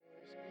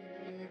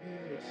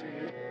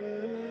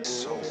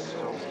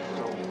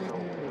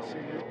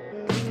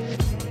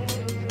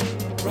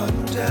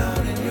Run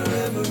down in your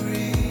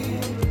reverie.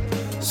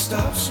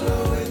 Stop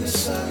slow in the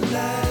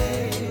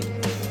sunlight.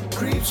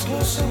 Creeps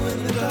closer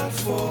when the dark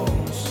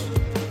falls.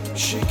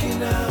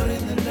 Shaking out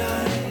in the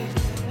night.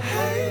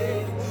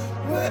 Hey,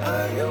 where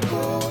are you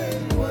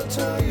going? What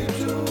are you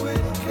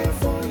doing?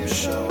 Careful you're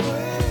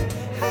showing.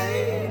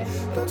 Hey,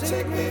 don't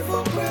take me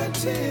for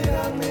granted.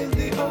 I'm in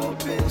the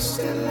open,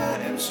 still I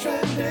am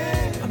stranded.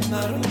 I'm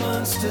not a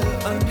monster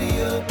under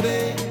your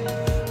bed.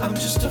 I'm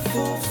just a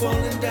fool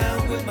falling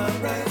down with my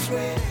rights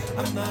red.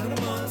 I'm not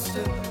a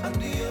monster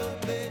under your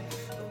bed.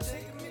 Don't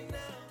take me now.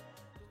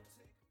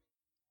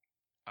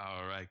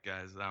 All right,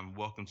 guys.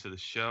 Welcome to the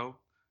show.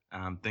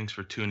 Thanks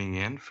for tuning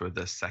in for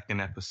the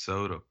second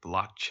episode of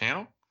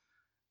BlockChannel.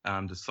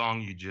 The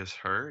song you just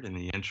heard in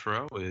the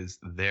intro is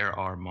 "There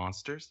Are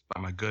Monsters"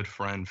 by my good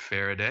friend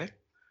Faraday.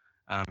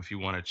 If you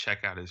want to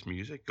check out his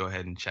music, go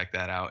ahead and check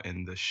that out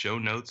in the show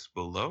notes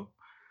below.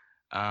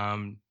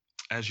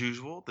 As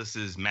usual, this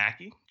is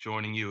Mackie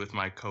joining you with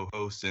my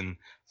co-host and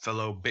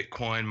fellow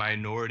Bitcoin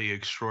minority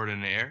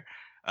extraordinaire,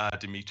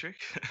 Dimitri.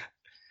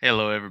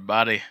 Hello,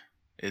 everybody.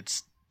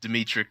 It's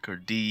Dimitrik, or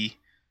D,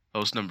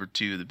 host number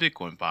 2 of the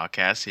Bitcoin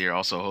podcast here.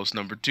 Also host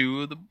number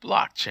 2 of the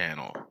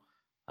BlockChannel.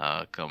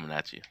 Coming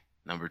at you.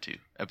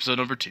 Episode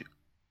number 2.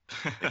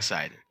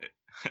 Excited.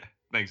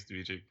 Thanks,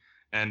 Dimitri.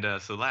 And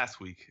so last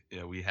week,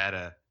 we had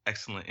an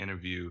excellent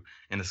interview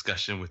and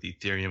discussion with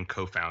Ethereum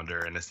co-founder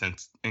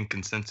and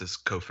Consensus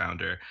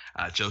co-founder,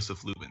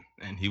 Joseph Lubin.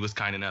 And he was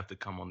kind enough to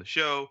come on the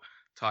show,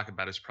 talk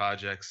about his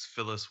projects,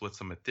 fill us with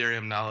some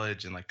Ethereum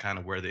knowledge and like kind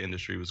of where the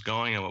industry was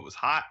going and what was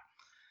hot.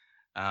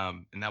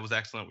 And that was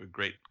excellent.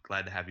 We're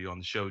glad to have you on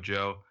the show,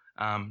 Joe.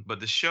 But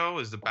the show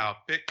is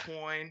about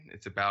Bitcoin.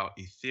 It's about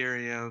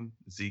Ethereum,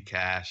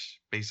 Zcash,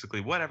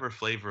 basically whatever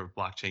flavor of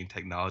blockchain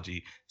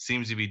technology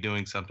seems to be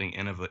doing something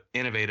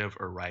innovative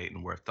or right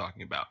and worth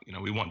talking about.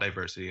 We want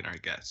diversity in our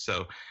guests.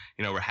 So,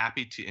 we're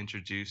happy to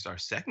introduce our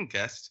second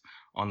guest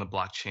on the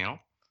BlockChannel,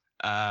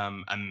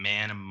 a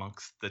man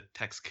amongst the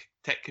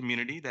tech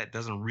community that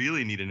doesn't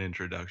really need an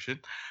introduction,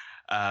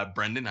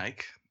 Brendan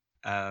Eich.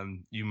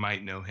 You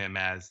might know him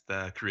as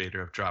the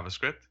creator of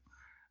JavaScript.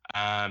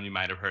 You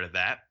might have heard of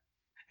that.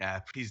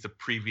 He's the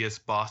previous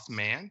boss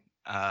man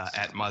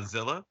at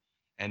Mozilla,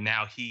 and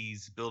now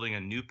he's building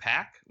a new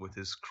pack with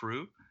his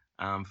crew,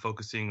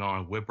 focusing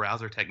on web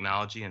browser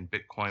technology and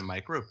Bitcoin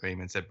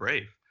micropayments at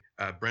Brave.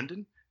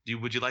 Brendan,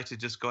 would you like to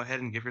just go ahead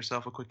and give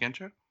yourself a quick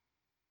intro?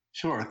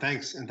 Sure,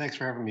 thanks, and thanks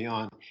for having me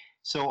on.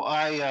 So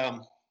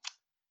I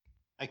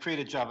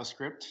created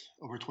JavaScript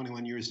over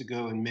 21 years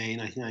ago in May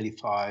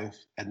 1995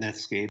 at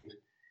Netscape,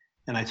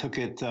 and I took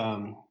it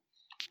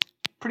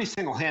pretty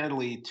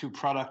single-handedly to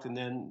product and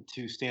then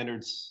to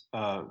standards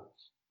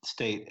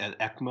state at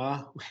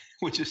ECMA,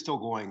 which is still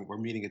going. We're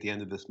meeting at the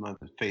end of this month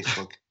at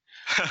Facebook.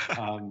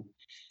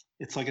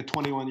 It's like a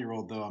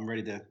 21-year-old, though. I'm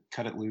ready to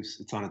cut it loose.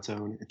 It's on its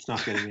own. It's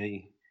not getting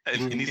any...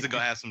 He needs to go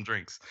have some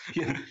drinks.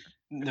 Yeah,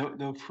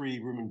 no free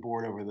room and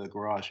board over the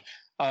garage.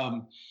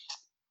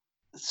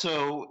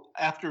 So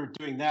after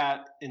doing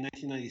that in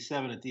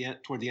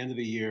 1997, toward the end of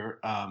the year,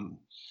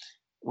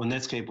 when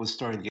Netscape was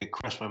starting to get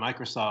crushed by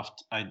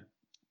Microsoft, I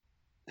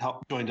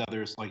joined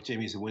others like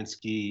Jamie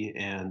Zawinski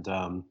and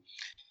a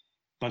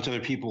bunch of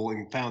other people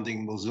in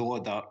founding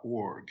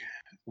Mozilla.org,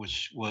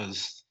 which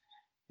was,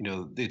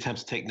 the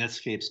attempts to take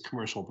Netscape's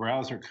commercial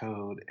browser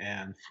code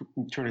and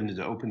turn it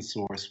into open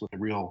source with a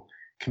real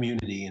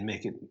community and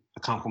make it a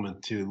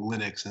complement to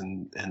Linux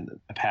and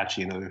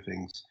Apache and other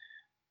things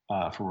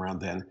from around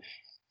then.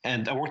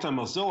 And I worked on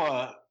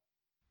Mozilla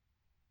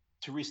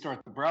to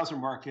restart the browser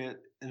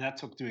market, and that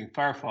took doing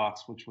Firefox,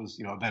 which was,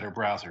 a better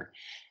browser.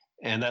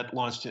 And that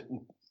launched it,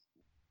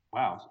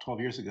 12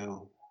 years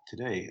ago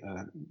today,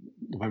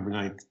 November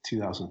 9th,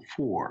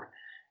 2004.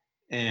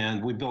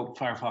 And we built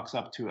Firefox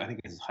up to, I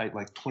think it's height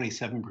like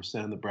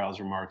 27% of the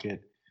browser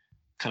market,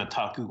 kind of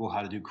taught Google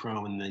how to do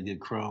Chrome, and they did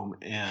Chrome.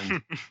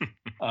 And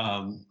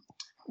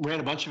ran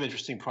a bunch of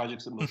interesting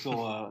projects at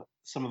Mozilla.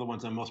 Some of the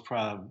ones I'm most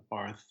proud of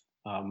are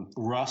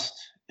Rust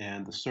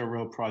and the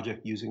Servo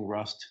project using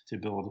Rust to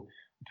build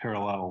a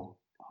parallel,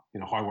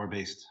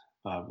 hardware-based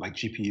like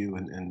GPU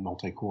and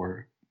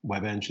multi-core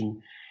web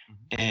engine,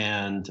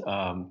 and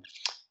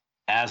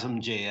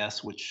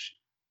Asm.js, which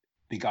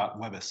begot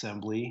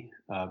WebAssembly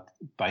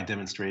by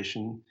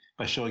demonstration,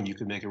 by showing you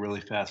could make a really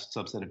fast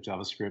subset of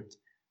JavaScript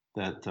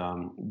that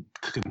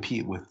could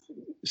compete with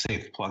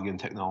safe plugin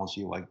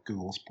technology like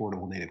Google's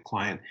portable native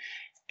client.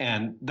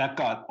 And that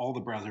got all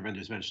the browser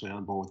vendors eventually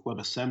on board with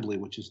WebAssembly,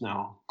 which is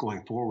now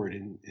going forward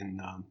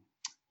into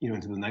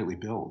the nightly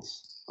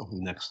builds over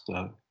the next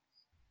 4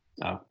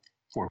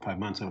 or 5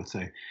 months, I would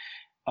say.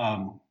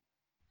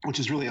 Which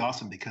is really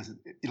awesome because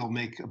it'll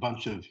make a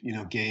bunch of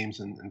games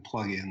and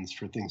plugins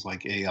for things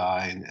like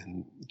AI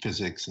and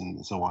physics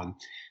and so on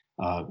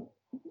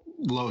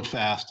load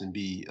fast and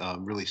be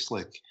really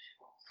slick,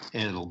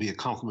 and it'll be a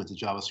complement to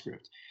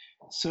JavaScript.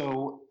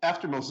 So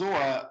after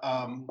Mozilla,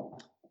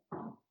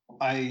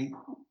 I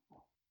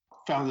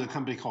founded a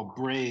company called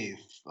Brave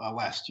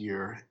last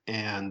year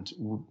and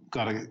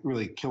got a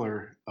really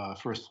killer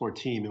first floor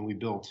team, and we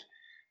built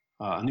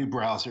a new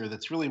browser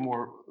that's really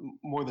more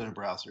than a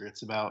browser.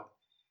 It's about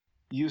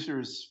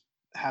users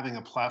having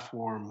a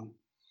platform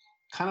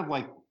kind of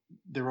like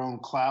their own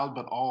cloud,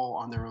 but all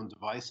on their own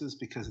devices,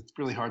 because it's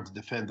really hard to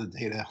defend the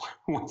data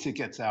once it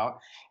gets out.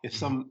 If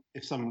some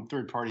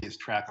third party is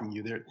tracking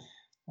you,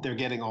 they're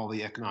getting all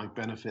the economic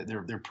benefit.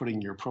 They're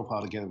putting your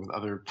profile together with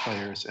other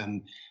players,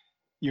 and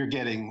you're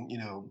getting,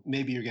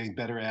 maybe you're getting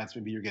better ads,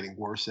 maybe you're getting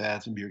worse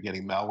ads, maybe you're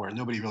getting malware.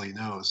 Nobody really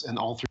knows. And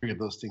all three of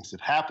those things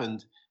have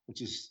happened,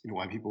 which is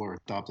why people are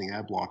adopting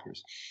ad blockers.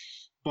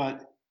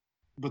 But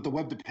the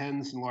web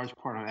depends in large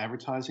part on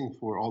advertising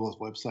for all those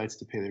websites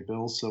to pay their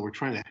bills. So we're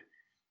trying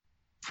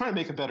to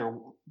make a better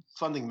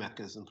funding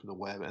mechanism for the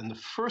web. And the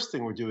first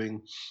thing we're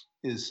doing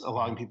is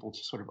allowing people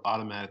to sort of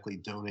automatically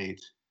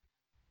donate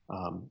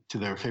to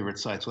their favorite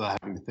sites without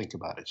having to think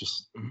about it,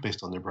 just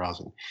based on their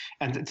browsing.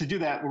 And to do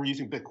that, we're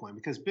using Bitcoin,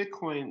 because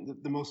Bitcoin,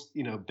 the most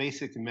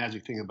basic and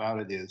magic thing about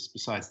it is,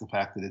 besides the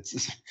fact that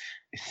it's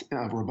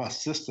a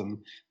robust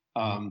system,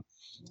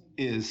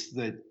 is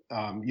that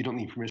you don't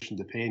need permission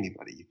to pay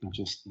anybody. You can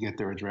just get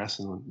their address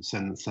and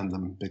send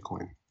them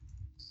Bitcoin.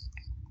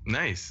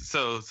 Nice.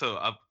 So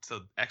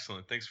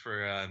excellent. Thanks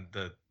for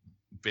the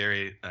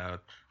very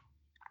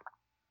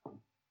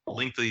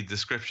lengthy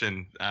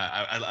description.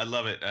 I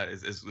love it.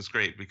 It's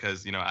great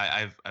because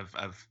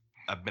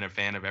I've been a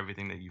fan of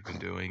everything that you've been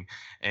doing,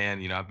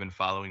 and I've been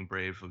following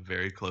Brave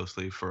very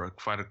closely for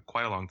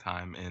quite a long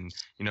time. And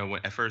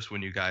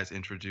when you guys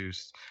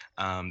introduced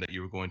that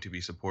you were going to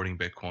be supporting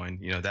Bitcoin,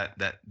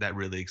 that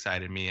really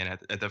excited me. And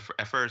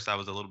at first I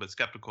was a little bit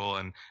skeptical,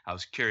 and I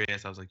was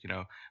curious. I was like,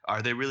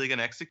 are they really going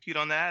to execute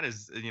on that?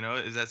 Is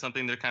that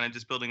something they're kind of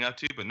just building up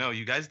to? But no,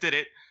 you guys did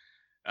it.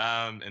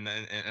 And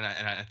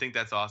I think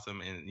that's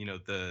awesome. And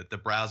the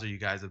browser you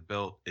guys have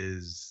built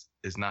is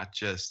not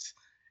just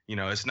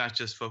it's not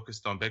just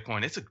focused on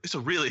Bitcoin. It's a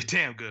really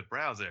damn good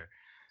browser.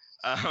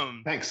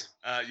 Thanks.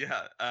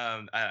 Yeah.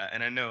 And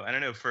I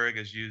know Ferg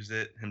has used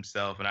it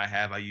himself, and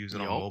I use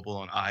it on mobile,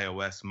 on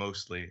iOS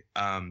mostly.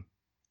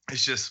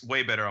 It's just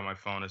way better on my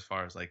phone as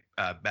far as like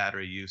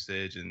battery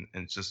usage and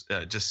just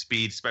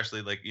speed,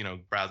 especially like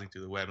browsing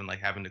through the web and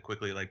like having to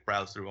quickly like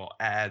browse through all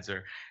ads,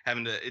 or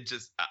having to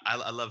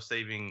I love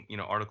saving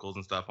articles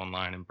and stuff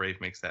online, and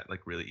Brave makes that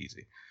like really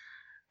easy.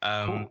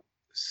 Cool.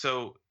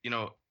 So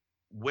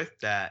with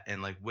that,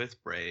 and like with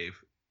Brave,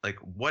 like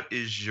what's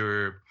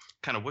your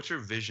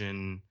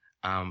vision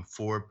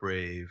for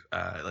Brave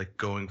like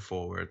going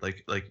forward?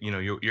 Like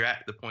you're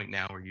at the point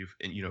now where you've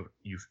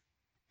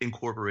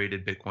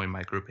incorporated Bitcoin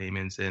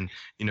micropayments, and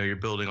you're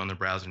building on the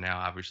browser now,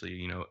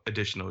 obviously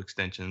additional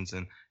extensions,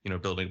 and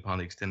building upon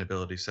the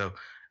extendability. So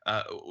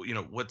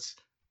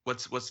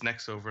what's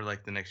next over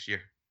like the next year?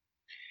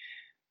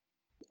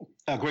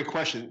 Great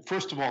question.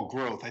 First of all,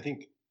 growth. I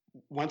think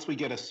once we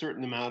get a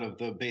certain amount of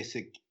the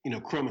basic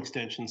Chrome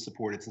extensions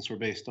supported, since we're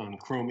based on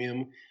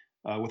Chromium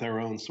with our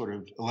own sort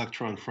of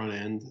Electron front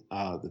end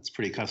that's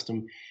pretty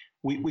custom,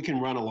 we can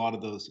run a lot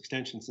of those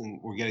extensions, and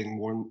we're getting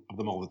more of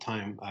them all the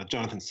time.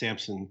 Jonathan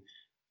Sampson,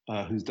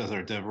 who does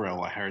our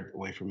DevRel, I hired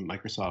away from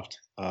Microsoft,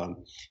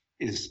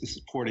 is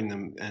supporting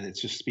them, and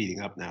it's just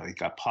speeding up now. He's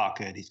got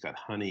Pocket, he's got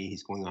Honey,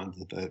 he's going on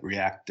to the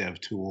React Dev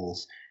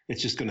tools.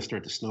 It's just going to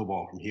start to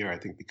snowball from here, I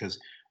think, because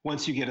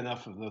once you get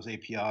enough of those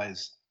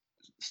APIs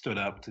stood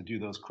up to do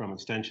those Chrome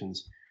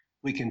extensions,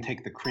 we can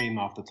take the cream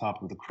off the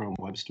top of the Chrome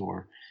Web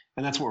Store.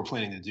 And that's what we're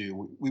planning to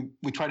do.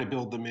 We try to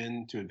build them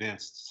into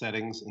advanced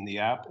settings in the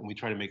app, and we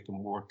try to make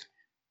them work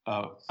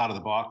out of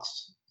the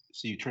box.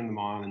 So you turn them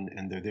on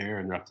and they're there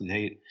and they're up to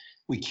date.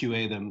 We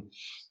QA them.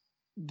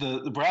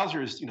 The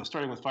browsers,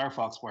 starting with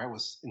Firefox, where I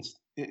was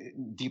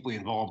deeply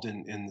involved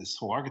in this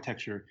whole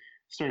architecture,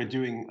 started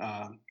doing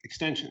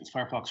extensions.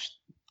 Firefox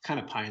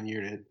kind of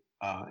pioneered it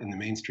in the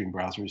mainstream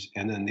browsers,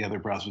 and then the other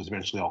browsers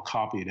eventually all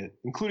copied it,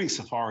 including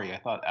Safari. I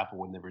thought Apple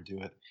would never do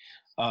it.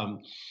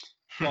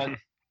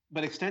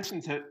 But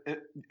extensions,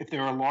 if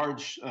there are a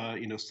large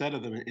set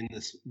of them in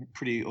this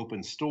pretty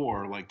open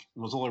store, like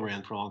Mozilla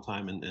ran for a long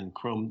time and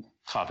Chrome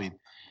copied,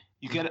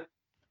 you get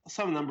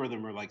some number of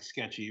them are like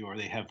sketchy, or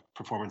they have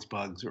performance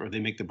bugs, or they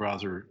make the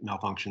browser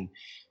malfunction.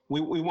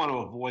 We want to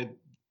avoid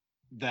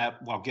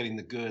that while getting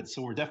the goods.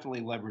 So we're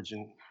definitely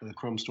leveraging the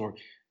Chrome store.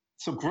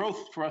 So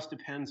growth for us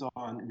depends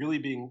on really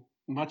being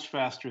much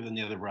faster than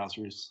the other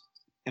browsers.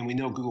 And we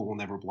know Google will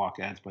never block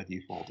ads by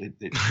default. Their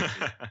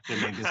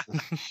main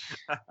business.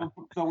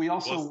 But we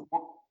also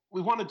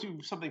we want to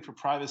do something for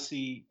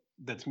privacy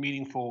that's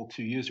meaningful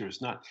to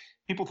users.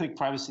 People think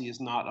privacy is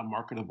not a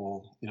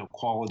marketable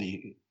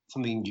quality,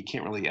 something you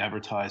can't really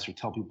advertise or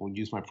tell people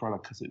use my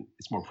product because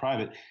it's more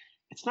private.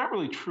 It's not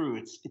really true.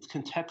 It's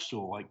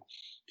contextual. Like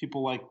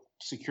people like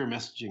secure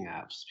messaging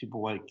apps.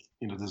 People like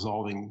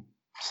dissolving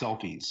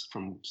selfies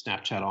from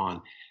Snapchat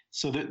on.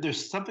 So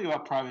there's something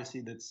about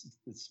privacy that's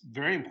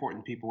very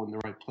important to people in the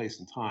right place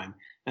and time.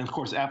 And of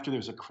course, after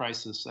there's a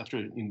crisis,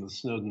 after the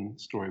Snowden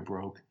story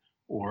broke,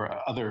 or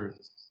other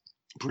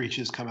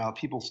breaches come out,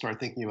 people start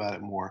thinking about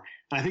it more.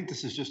 And I think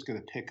this is just going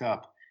to pick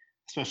up,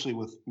 especially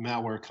with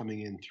malware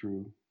coming in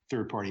through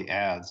third-party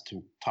ads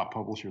to top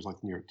publishers like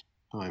the New York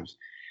Times.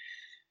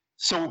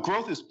 So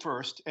growth is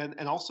first, and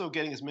also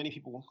getting as many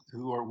people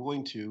who are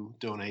willing to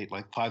donate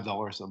like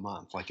 $5 a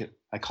month,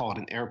 I call it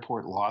an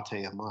airport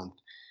latte a month,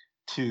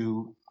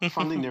 to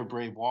funding their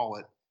Brave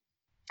wallet.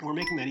 We're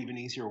making that even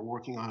easier. We're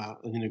working on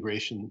an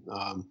integration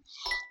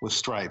with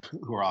Stripe,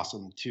 who are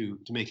awesome, to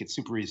make it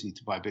super easy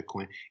to buy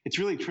Bitcoin. It's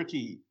really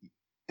tricky,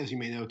 as you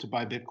may know, to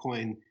buy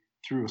Bitcoin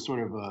through a sort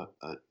of a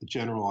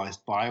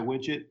generalized buy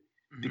widget,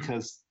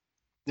 because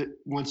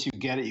once you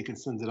get it, you can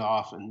send it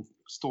off, and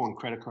stolen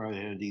credit card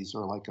entities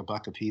are like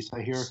 $1 a piece,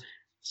 I hear.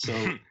 So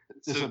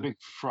there's a big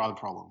fraud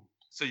problem.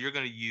 So you're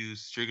gonna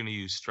use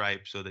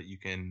Stripe so that you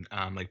can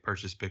like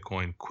purchase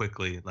Bitcoin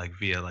quickly, like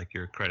via like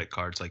your credit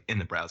cards, like in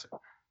the browser.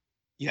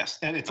 Yes,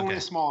 and it's only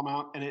a small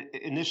amount, and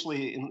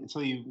initially,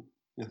 until you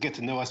get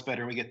to know us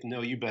better and we get to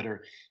know you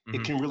better,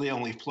 it can really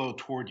only flow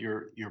toward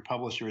your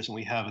publishers, and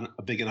we have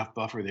a big enough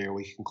buffer there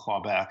we can claw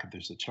back if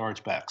there's a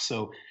chargeback.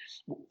 So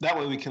that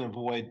way we can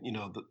avoid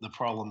the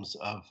problems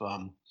of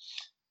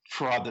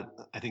fraud that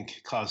I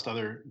think caused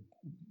other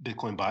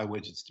Bitcoin buy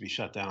widgets to be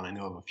shut down. I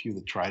know of a few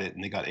that tried it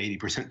and they got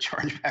 80%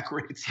 chargeback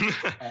rates,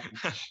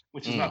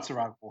 which is not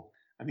survivable.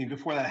 I mean,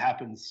 before that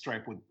happens,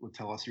 Stripe would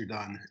tell us you're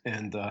done,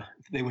 and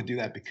they would do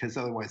that because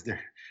otherwise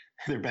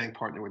their bank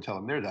partner would tell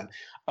them they're done.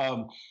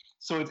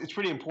 So it's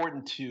pretty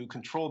important to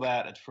control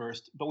that at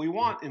first, but we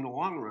want, in the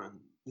long run,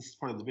 this is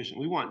part of the vision,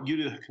 we want you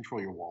to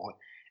control your wallet.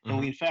 And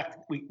we, in fact,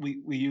 we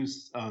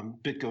use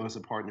BitGo as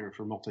a partner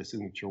for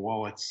multi-signature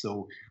wallets.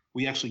 So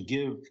we actually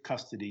give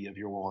custody of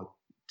your wallet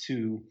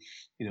to,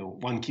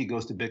 one key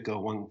goes to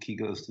BitGo, one key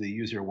goes to the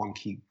user, one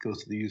key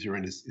goes to the user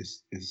and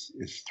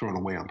is thrown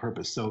away on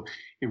purpose. So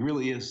it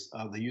really is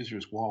the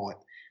user's wallet.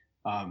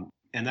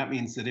 And that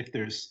means that if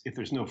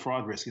there's no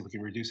fraud risk, if we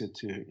can reduce it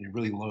to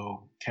really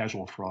low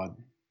casual fraud,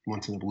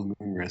 once in a blue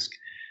moon risk.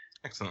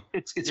 Excellent.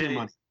 It's your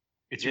money.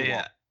 It's your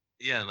wallet.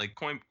 Yeah, like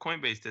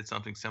Coinbase did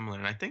something similar,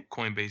 and I think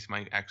Coinbase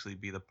might actually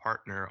be the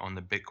partner on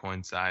the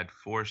Bitcoin side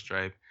for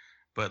Stripe,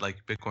 but like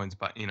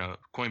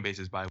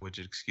Coinbase's buy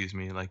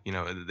widget, like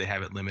they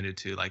have it limited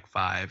to like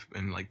 $5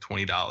 and like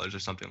 $20 or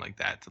something like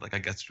that. To like I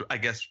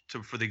guess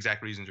for the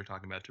exact reasons you're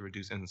talking about, to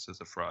reduce instances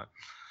of fraud.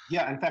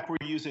 Yeah, in fact, we're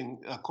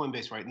using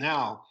Coinbase right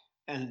now,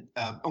 and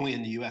only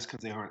in the U.S. because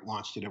they aren't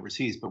launched it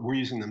overseas. But we're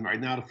using them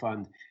right now to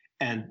fund,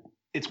 and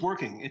it's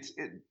working.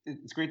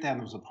 It's great to have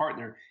them as a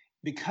partner.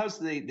 Because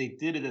they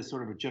did it as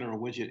sort of a general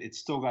widget, it's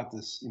still got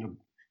this,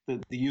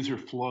 the user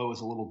flow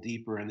is a little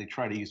deeper, and they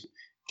try to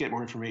get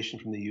more information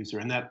from the user.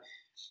 And that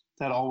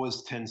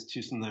always tends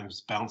to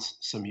sometimes bounce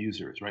some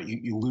users, right?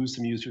 You lose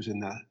some users in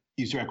the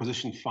user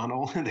acquisition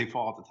funnel, and they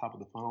fall at the top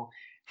of the funnel.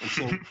 And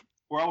so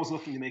we're always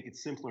looking to make it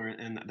simpler,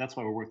 and that's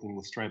why we're working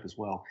with Stripe as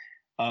well.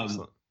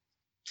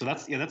 So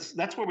that's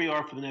where we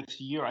are for the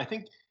next year. I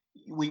think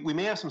we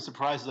may have some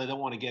surprises I don't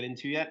want to get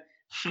into yet,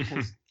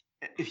 because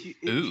if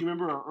you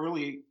remember our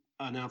early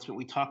announcement,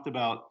 we talked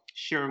about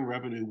sharing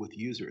revenue with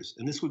users,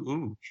 and this would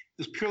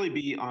purely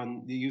be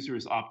on the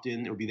users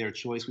opt-in. It would be their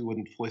choice. We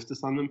wouldn't foist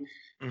this on them.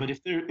 But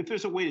if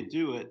there's a way to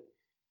do it,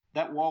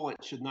 that wallet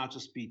should not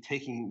just be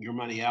taking your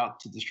money out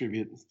to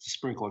distribute, to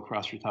sprinkle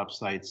across your top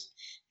sites.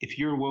 If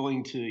you're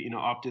willing to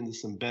opt into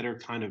some better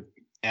kind of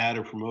ad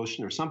or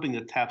promotion, or something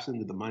that taps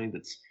into the money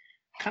that's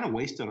kind of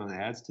wasted on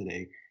ads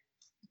today,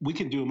 we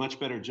can do a much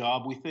better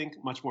job, we think,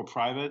 much more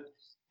private,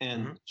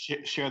 and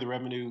share the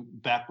revenue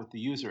back with the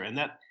user. And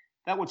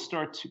that would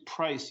start to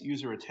price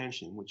user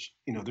attention, which,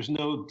 there's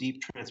no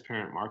deep,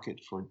 transparent market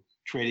for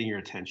trading your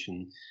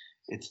attention.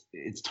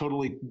 It's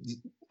totally,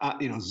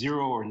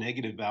 zero or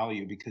negative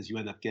value, because you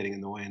end up getting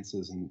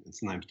annoyances and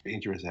sometimes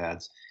dangerous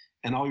ads.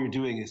 And all you're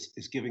doing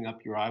is giving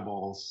up your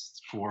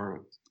eyeballs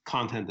for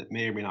content that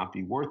may or may not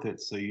be worth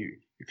it. So you're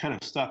kind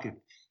of stuck.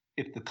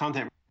 If the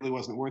content really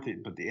wasn't worth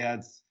it, but the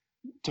ads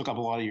took up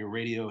a lot of your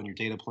radio and your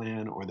data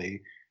plan, or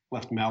they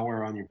left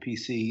malware on your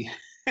PC,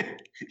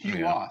 you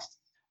lost.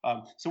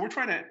 So we're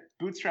trying to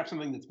bootstrap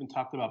something that's been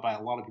talked about by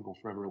a lot of people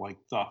forever, like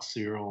Doc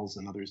Searles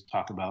and others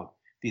talk about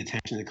the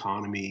attention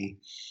economy.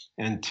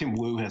 And Tim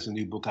Wu has a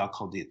new book out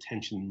called The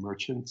Attention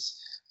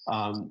Merchants.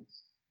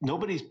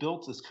 Nobody's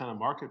built this kind of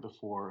market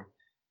before.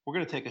 We're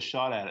going to take a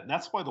shot at it. And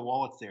that's why the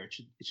wallet's there. It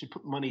should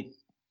put money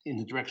in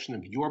the direction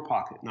of your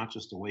pocket, not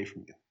just away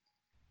from you.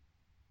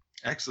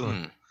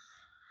 Excellent.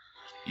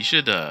 You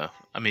should,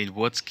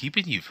 what's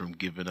keeping you from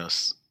giving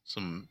us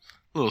some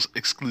little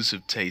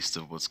exclusive taste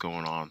of what's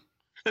going on?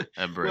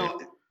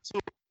 Well, so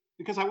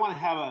because I want to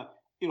have a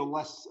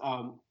less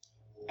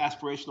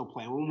aspirational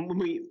plan. When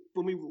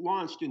we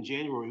launched in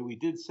January, we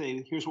did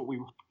say, here's what we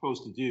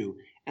propose to do,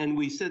 and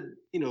we said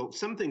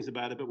some things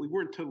about it, but we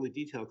weren't totally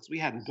detailed because we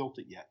hadn't built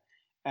it yet.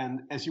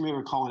 And as you may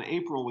recall, in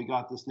April we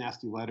got this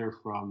nasty letter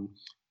from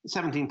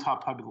 17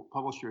 top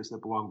publishers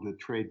that belong to a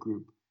trade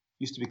group.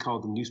 Used to be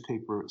called the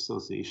Newspaper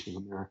Association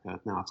of America.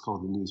 Now it's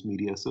called the News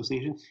Media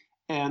Association.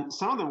 And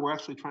some of them we're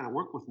actually trying to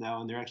work with now,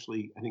 and they're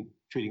actually, I think,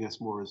 treating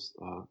us more as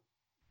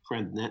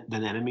friend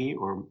than enemy,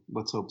 or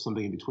let's hope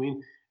something in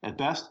between at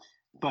best.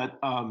 But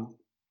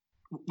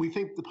we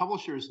think the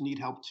publishers need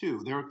help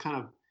too. They're kind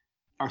of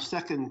our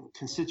second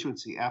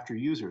constituency after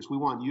users. We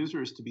want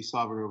users to be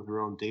sovereign over their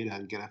own data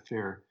and get a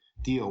fair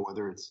deal,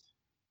 whether it's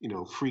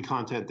free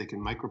content they can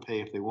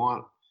micropay if they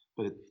want,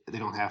 but they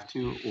don't have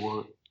to,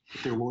 or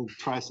if they're willing to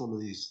try some of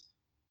these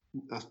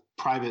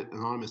private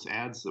anonymous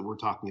ads that we're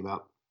talking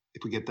about.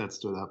 If we get that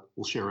stood up,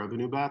 we'll share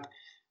revenue back.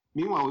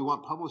 Meanwhile, we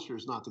want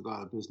publishers not to go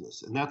out of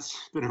business, and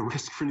that's been a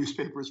risk for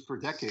newspapers for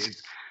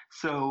decades.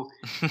 So,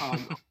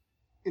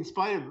 in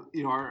spite of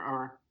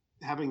our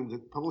having the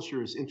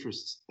publishers'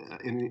 interests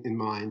in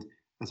mind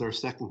as our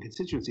second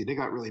constituency, they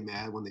got really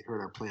mad when they heard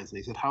our plans, and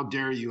they said, "How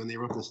dare you?" And they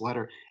wrote this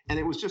letter, and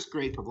it was just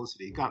great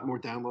publicity. It got more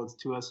downloads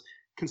to us.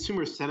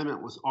 Consumer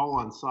sentiment was all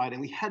on side,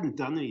 and we hadn't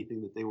done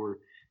anything that they were,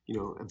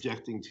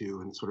 objecting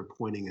to and sort of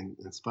pointing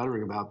and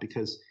sputtering about,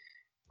 because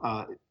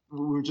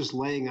we were just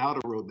laying out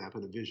a roadmap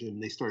and a vision.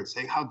 And they started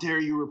saying, "How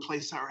dare you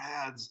replace our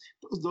ads?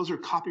 Those are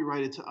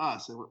copyrighted to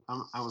us." And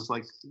I was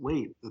like,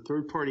 wait, the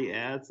third-party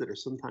ads that are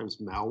sometimes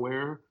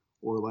malware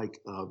or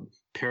like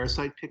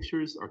parasite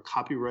pictures are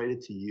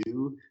copyrighted to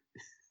you,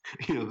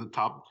 the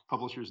top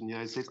publishers in the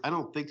United States? I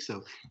don't think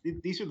so.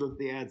 These are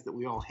the ads that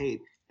we all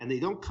hate, and they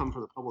don't come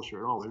from the publisher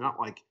at all. They're not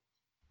like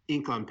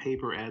ink on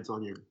paper ads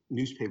on your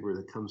newspaper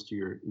that comes to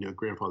your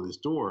grandfather's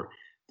door.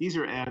 These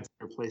are ads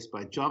that are placed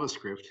by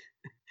JavaScript,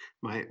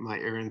 my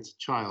errant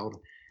child,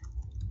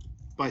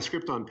 by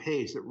script on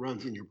page that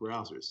runs in your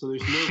browser. So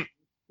there's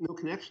no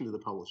connection to the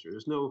publisher.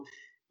 There's no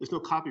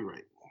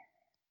copyright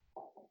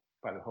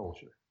by the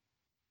publisher.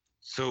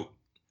 So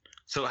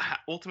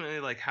ultimately,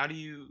 like, how do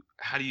you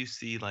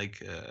see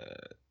like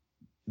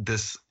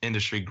this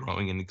industry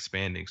growing and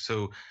expanding?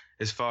 So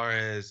as far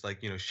as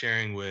like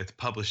sharing with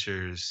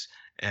publishers,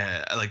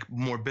 like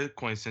more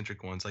Bitcoin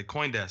centric ones, like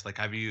CoinDesk, like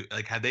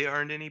have they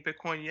earned any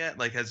Bitcoin yet?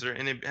 Like how's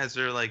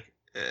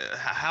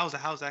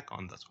that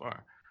gone thus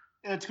far?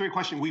 Yeah, that's a great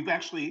question. We've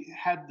actually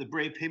had the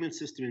Brave payment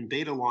system in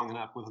beta long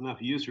enough with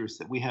enough users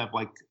that we have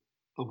like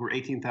over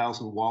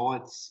 18,000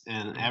 wallets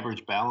and an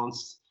average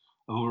balance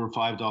of over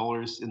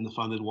 $5 in the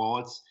funded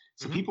wallets.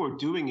 So people are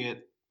doing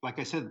it, like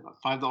I said,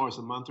 $5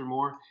 a month or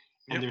more,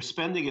 and they're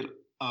spending it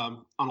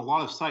on a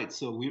lot of sites.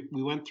 So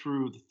we went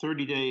through the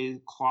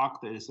 30-day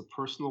clock that is a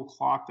personal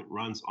clock that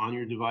runs on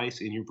your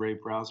device in your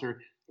Brave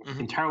browser,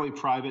 entirely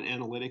private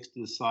analytics to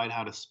decide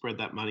how to spread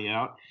that money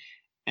out.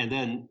 And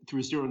then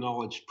through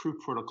zero-knowledge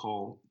proof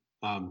protocol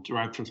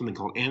derived from something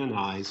called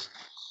Anonyze,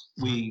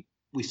 we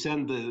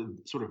send the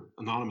sort of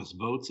anonymous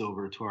votes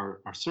over to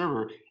our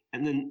server,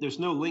 and then there's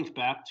no link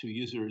back to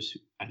users'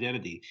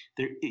 identity.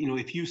 There,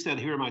 if you said,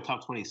 "Here are my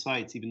top 20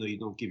 sites," even though you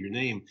don't give your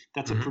name,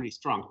 that's a pretty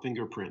strong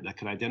fingerprint that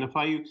could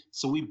identify you.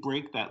 So we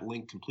break that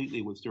link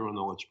completely with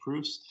zero-knowledge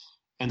proofs,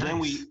 and then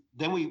we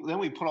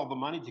put all the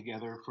money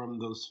together from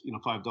those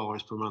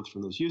 $5 per month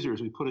from those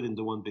users. We put it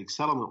into one big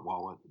settlement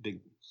wallet,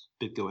 big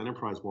BitGo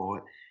enterprise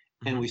wallet,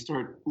 and we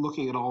start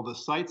looking at all the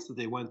sites that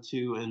they went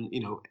to and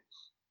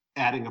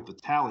adding up the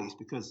tallies,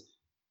 because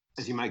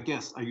as you might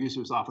guess, our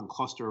users often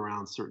cluster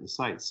around certain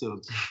sites.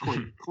 So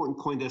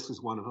CoinDesk is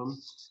one of them.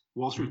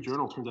 Wall Street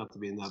Journal turns out to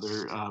be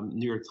another.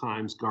 New York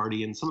Times,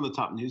 Guardian, some of the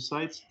top news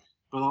sites,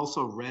 but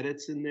also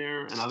Reddit's in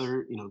there and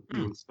other you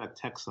expect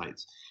tech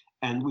sites.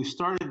 And we've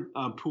started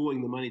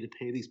pooling the money to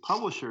pay these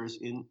publishers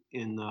in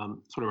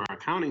sort of our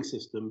accounting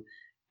system,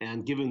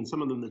 and given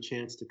some of them the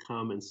chance to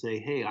come and say,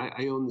 "Hey,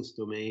 I own this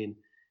domain.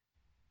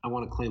 I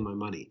want to claim my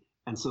money."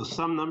 And so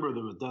some number of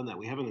them have done that.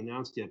 We haven't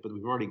announced yet, but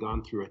we've already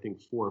gone through, I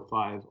think, 4 or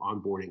 5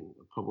 onboarding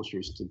of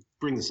publishers to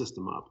bring the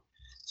system up.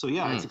 So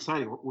yeah, it's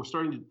exciting. We're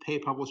starting to pay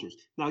publishers.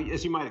 Now,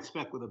 as you might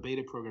expect with a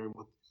beta program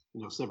with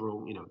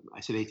several, I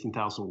said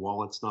 18,000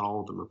 wallets, not all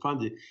of them are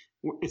funded.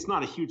 It's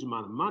not a huge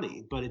amount of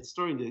money, but it's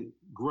starting to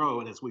grow.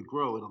 And as we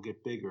grow, it'll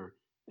get bigger.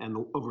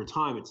 And over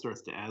time, it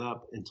starts to add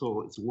up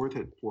until it's worth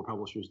it for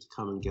publishers to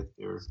come and get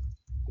their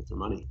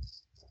money.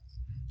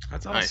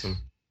 That's awesome.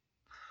 Nice.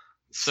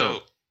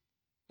 So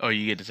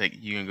you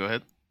can go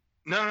ahead?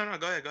 No,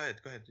 go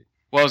ahead.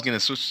 Well, I was going to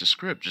switch to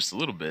script just a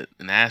little bit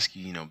and ask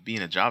you,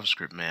 being a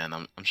JavaScript man,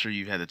 I'm sure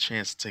you've had a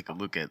chance to take a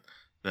look at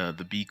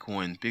the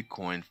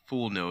Bitcoin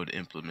full node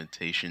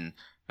implementation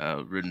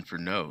written for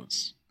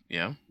nodes.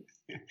 Yeah?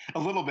 A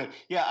little bit.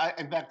 Yeah,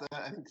 in fact,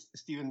 I think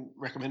Stephen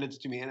recommended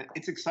it to me, and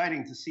it's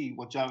exciting to see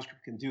what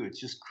JavaScript can do. It's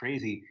just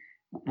crazy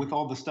with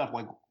all the stuff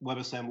like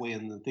WebAssembly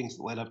and the things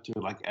that led up to it,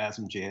 like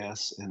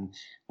ASM.js and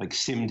like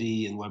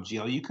SIMD and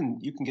WebGL. You can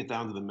get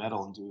down to the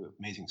metal and do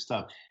amazing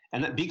stuff.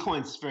 And that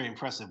Bitcoin's very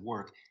impressive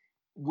work.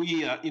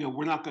 We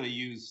we're not going to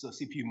use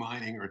CPU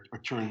mining or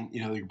turn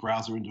your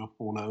browser into a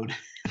full node.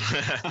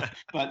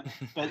 but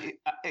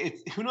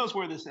who knows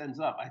where this ends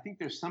up? I think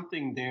there's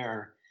something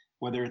there,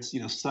 whether it's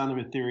son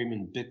of Ethereum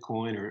and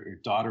Bitcoin or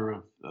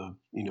daughter of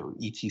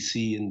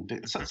ETC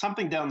and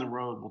something down the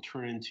road will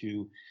turn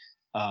into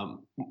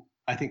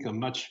I think a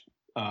much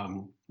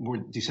more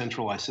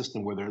decentralized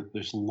system where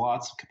there's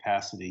lots of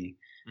capacity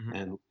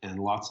and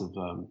lots of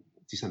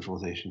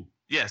decentralization.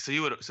 Yeah, so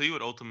you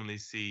would ultimately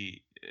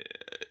see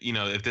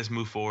if this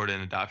moved forward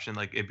in adoption,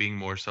 like it being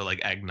more so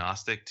like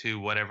agnostic to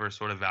whatever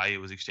sort of value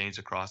was exchanged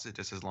across it,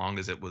 just as long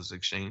as it was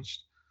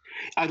exchanged?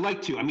 I'd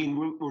like to. I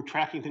mean, we're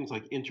tracking things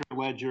like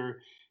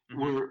Interledger.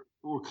 Mm-hmm.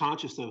 We're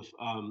conscious of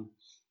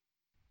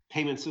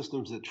payment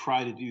systems that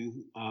try to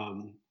do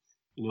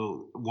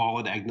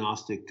wallet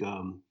agnostic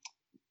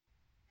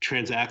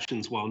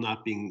transactions while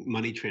not being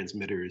money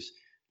transmitters.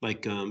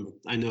 Like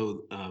I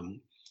know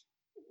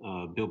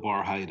Bill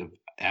Barhydt of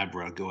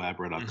Abra,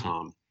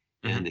 goabra.com,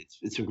 Mm-hmm. and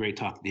it's been great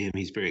talking to him.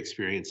 He's very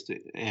experienced,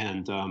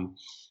 and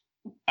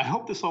I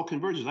hope this all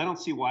converges. I don't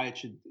see why it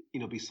should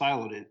be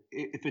siloed.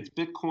 If it's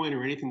Bitcoin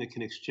or anything that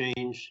can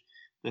exchange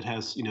that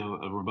has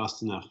a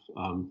robust enough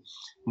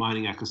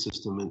mining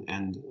ecosystem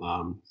and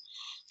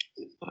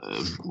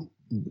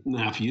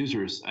enough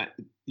users,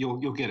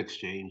 you'll get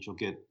exchange. You'll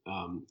get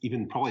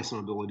even probably some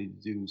ability to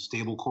do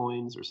stable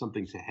coins or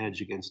something to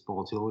hedge against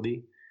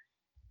volatility.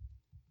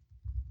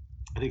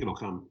 I think it'll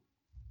come.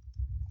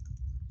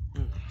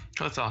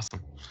 That's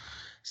awesome.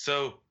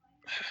 So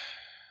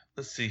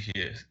let's see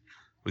here.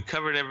 We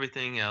covered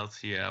everything else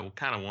here. We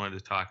kind of wanted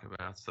to talk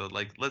about. So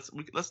like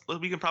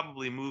we can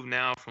probably move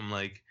now from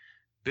like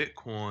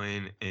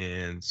Bitcoin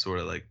and sort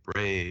of like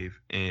Brave,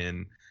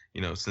 and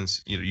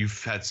since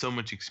you've had so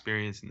much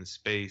experience in the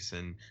space,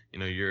 and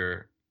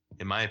you're,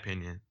 in my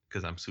opinion,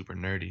 because I'm super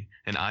nerdy,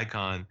 an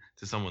icon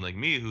to someone like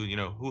me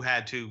who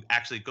had to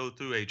actually go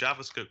through a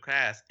JavaScript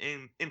class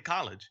in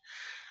college.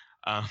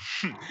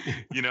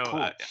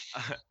 Cool.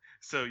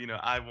 So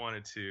I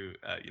wanted to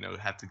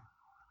have to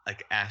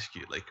like ask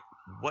you, like,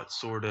 what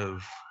sort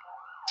of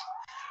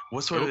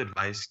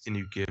advice can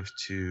you give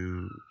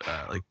to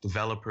like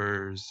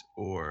developers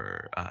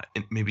or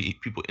maybe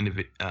people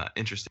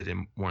interested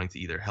in wanting to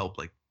either help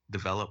like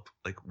develop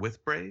like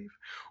with Brave,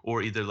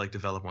 or either like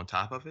develop on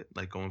top of it,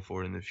 like going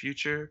forward in the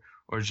future,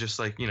 or just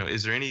like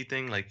is there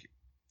anything like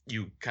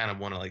you kind of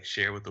want to like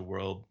share with the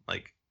world,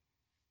 like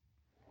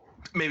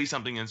maybe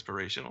something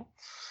inspirational?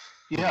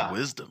 Yeah.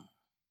 Wisdom.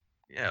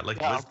 Yeah,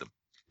 like Yeah, wisdom.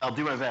 I'll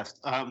do my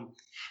best.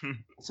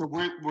 So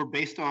we're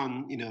based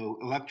on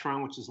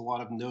Electron, which is a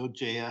lot of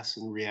Node.js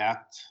and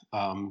React,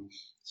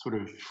 sort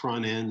of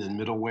front end and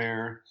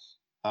middleware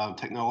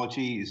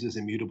technology. Uses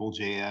immutable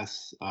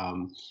JS.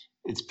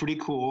 It's pretty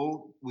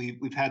cool.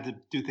 We've had to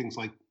do things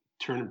like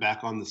turn it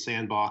back on the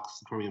sandbox,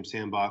 the Chromium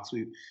sandbox.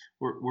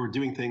 We're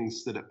doing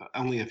things that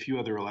only a few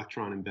other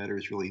Electron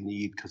embedders really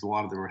need, because a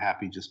lot of them are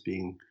happy just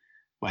being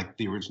like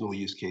the original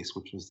use case,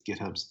 which was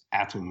GitHub's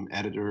Atom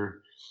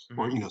editor,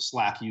 or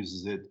Slack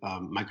uses it,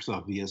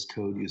 Microsoft VS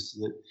Code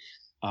uses it,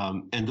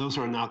 and those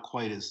are not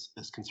quite as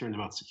concerned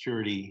about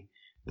security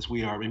as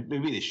we are.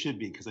 Maybe they should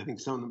be, because I think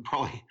some of them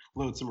probably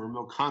load some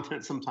remote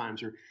content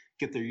sometimes, or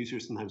get their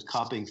users sometimes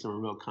copying some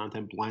remote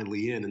content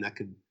blindly in, and that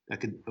could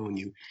own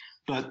you.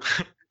 But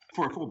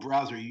for a full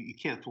browser, you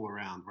can't fool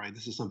around, right?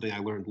 This is something I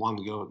learned long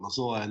ago at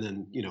Mozilla, and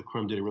then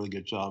Chrome did a really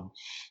good job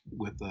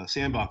with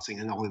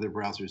sandboxing, and all the other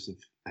browsers have,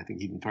 I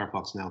think even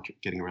Firefox now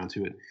getting around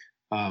to it.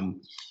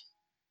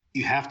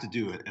 You have to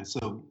do it, and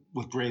so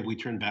with Brave, we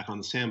turned back on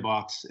the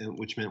sandbox,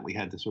 which meant we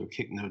had to sort of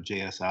kick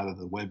Node.js out of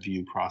the web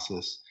view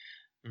process.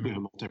 We have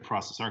a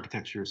multi-process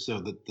architecture,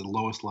 so that the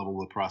lowest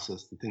level of the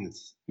process, the thing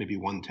that's maybe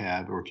one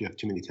tab, or if you have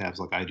too many tabs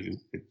like I do,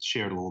 it's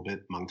shared a little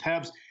bit among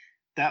tabs.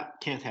 That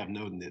can't have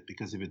Node in it,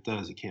 because if it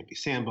does, it can't be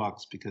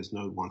sandboxed, because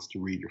Node wants to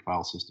read your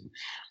file system.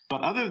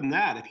 But other than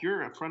that, if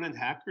you're a front-end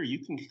hacker,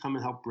 you can come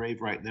and help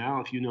Brave right now.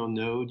 If you know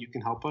Node, you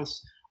can help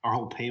us. Our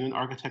whole payment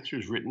architecture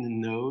is written in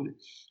Node.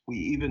 We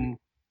even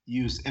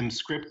use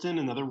Mscripton,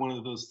 another one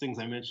of those things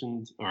I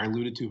mentioned or I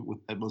alluded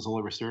to at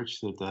Mozilla Research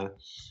that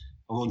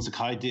Alon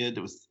Zakai did.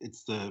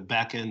 It's the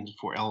backend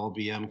for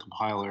LLVM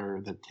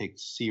compiler that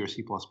takes C or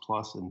C++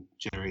 and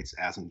generates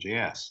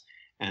ASM.js.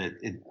 And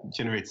it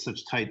generates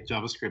such tight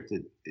JavaScript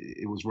that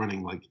it was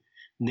running like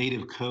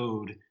native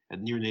code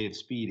at near native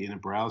speed in a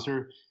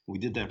browser. We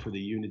did that for the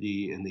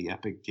Unity and the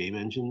Epic game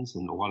engines,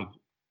 and a lot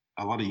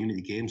of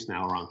Unity games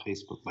now are on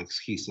Facebook, like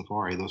Ski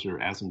Safari. Those are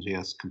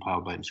ASM.js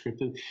compiled by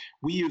Mscripton.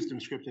 We used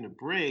Mscripton at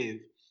Brave,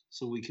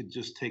 so we could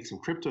just take some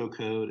crypto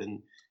code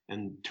and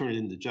turn it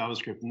into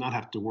JavaScript and not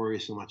have to worry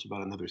so much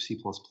about another C++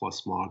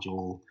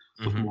 module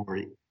with more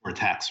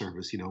attack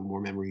surface,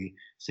 more memory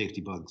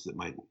safety bugs that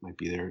might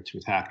be there to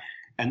attack.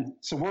 And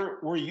so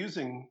we're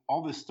using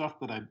all this stuff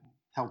that I've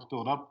helped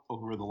build up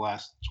over the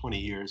last 20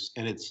 years,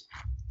 and it's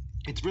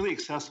really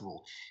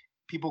accessible.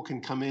 People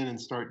can come in and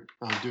start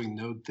doing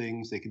Node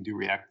things. They can do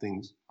React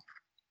things,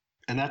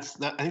 and I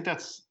think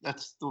that's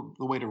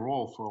the way to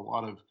roll for a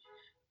lot of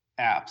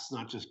apps,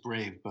 not just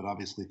Brave, but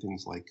obviously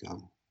things like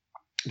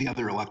the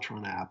other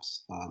Electron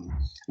apps.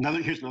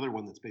 Here's another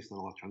one that's based on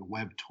Electron,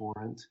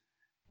 WebTorrent,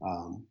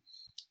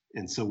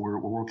 and so we're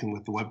working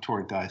with the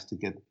WebTorrent guys to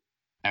get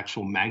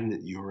actual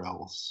magnet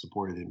URLs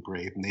supported in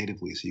Brave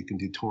natively, so you can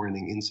do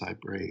torrenting inside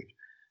Brave.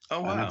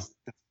 Oh wow, that's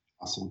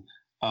awesome.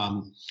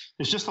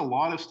 There's just a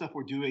lot of stuff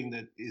we're doing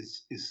that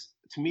is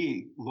to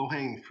me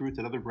low-hanging fruit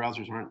that other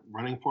browsers aren't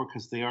running for,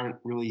 because they aren't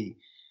really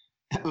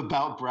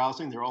about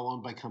browsing. They're all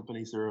owned by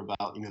companies that are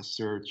about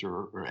search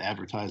or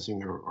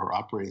advertising or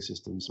operating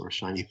systems or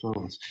shiny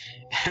phones,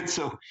 and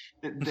so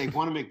they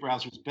want to make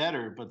browsers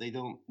better, but they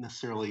don't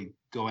necessarily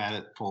go at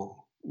it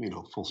full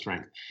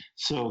strength.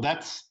 So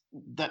that's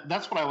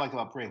what I like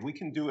about Brave. We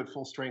can do it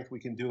full strength. We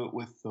can do it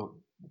with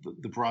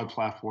the broad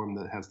platform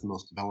that has the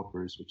most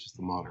developers, which is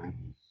the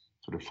modern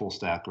sort of full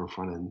stack or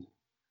front end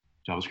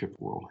JavaScript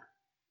world.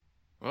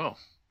 Well,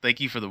 thank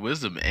you for the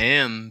wisdom.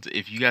 And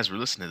if you guys were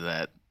listening to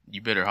that,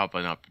 you better hop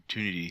on an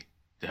opportunity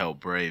to help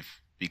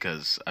Brave,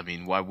 because I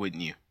mean, why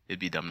wouldn't you? It'd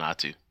be dumb not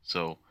to.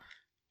 So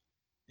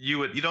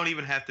you don't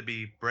even have to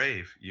be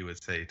brave, you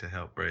would say, to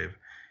help Brave.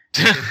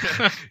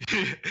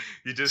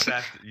 you just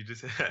have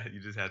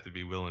to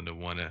be willing to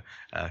want to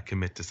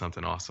commit to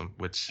something awesome.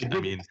 Which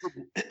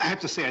I have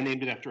to say, I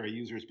named it after our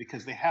users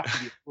because they have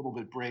to be a little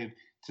bit brave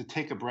to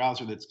take a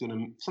browser that's going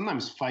to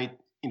sometimes fight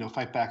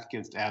back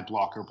against ad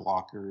blocker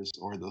blockers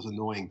or those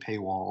annoying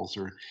paywalls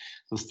or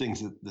those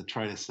things that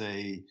try to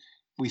say,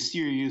 we see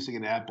you're using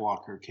an ad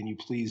blocker, can you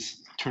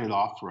please turn it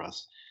off for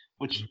us?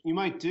 Which you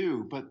might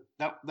do, but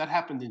that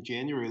happened in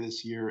January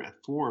this year at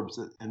Forbes,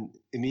 and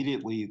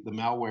immediately the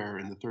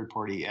malware in the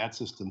third-party ad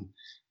system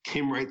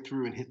came right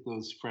through and hit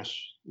those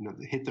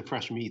hit the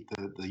fresh meat,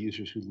 the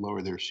users who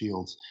lower their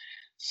shields.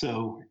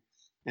 So,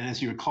 and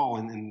as you recall,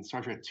 in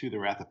Star Trek II, The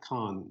Wrath of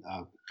Khan,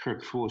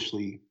 Kirk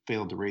foolishly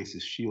failed to raise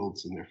his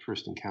shields in their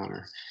first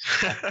encounter.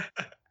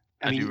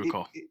 I do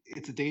recall.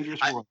 It's a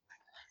dangerous world.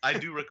 I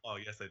do recall.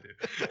 Yes, I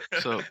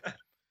do.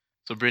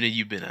 So Brendan,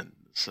 you've been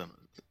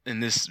in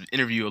this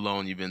interview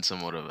alone, you've been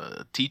somewhat of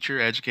a teacher,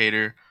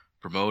 educator,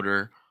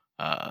 promoter,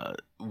 a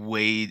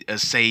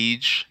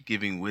sage,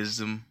 giving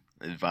wisdom,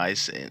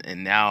 advice,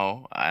 and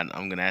now I'm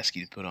going to ask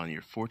you to put on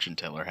your fortune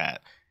teller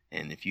hat.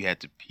 And if you had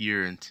to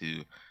peer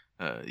into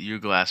your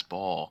glass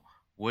ball,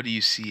 what do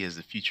you see as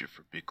the future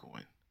for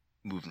Bitcoin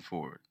moving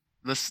forward?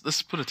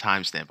 Let's put a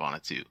timestamp on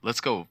it too.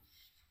 Let's go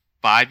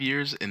 5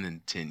 years and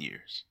then 10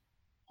 years.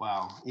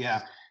 Wow.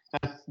 Yeah.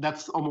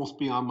 That's almost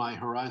beyond my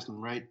horizon,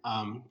 right?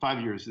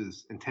 5 years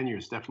and 10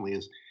 years definitely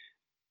is.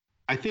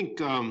 I think,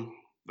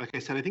 like I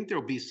said, I think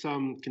there'll be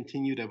some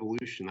continued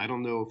evolution. I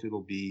don't know if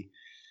it'll be,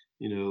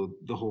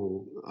 the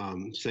whole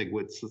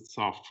SegWit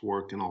soft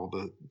fork and all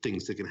the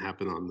things that can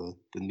happen on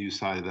the new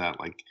side of that,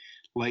 like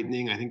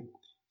Lightning. I think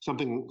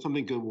something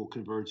good will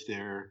converge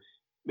there.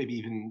 Maybe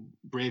even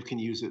Brave can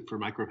use it for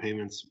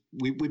micropayments.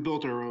 We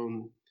built our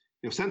own,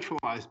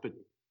 centralized but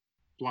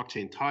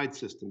blockchain tied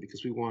system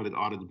because we wanted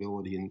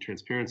auditability and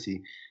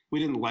transparency. We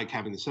didn't like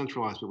having the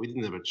centralized, but we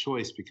didn't have a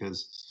choice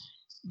because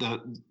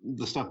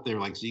the stuff there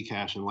like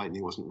Zcash and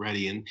Lightning wasn't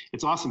ready. And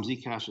it's awesome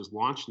Zcash is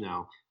launched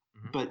now.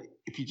 Mm-hmm. But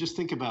if you just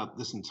think about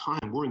this in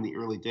time, we're in the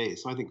early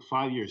days. So I think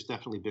 5 years,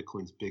 definitely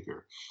Bitcoin's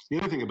bigger. The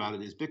other thing about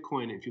it is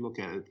Bitcoin, if you look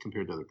at it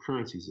compared to other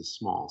currencies, is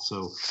small.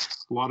 So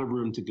a lot of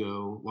room to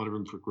go, a lot of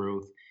room for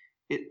growth.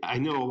 I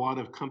know a lot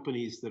of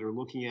companies that are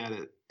looking at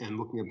it and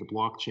looking at the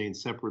blockchain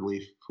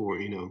separately for,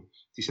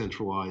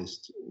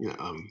 decentralized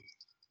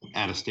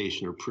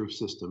attestation or proof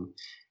system.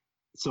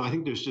 So I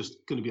think there's just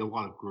going to be a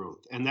lot of growth,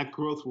 and that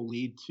growth will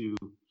lead to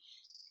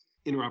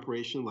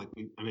interoperation, like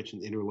I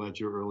mentioned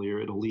Interledger earlier.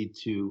 It'll lead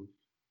to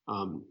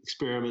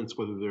experiments,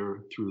 whether they're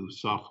through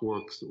soft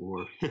forks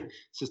or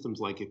systems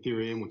like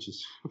Ethereum, which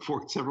is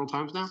forked several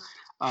times now.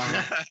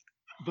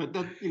 But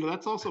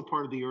that's also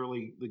part of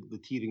the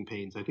teething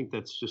pains. I think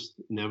that's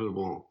just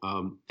inevitable,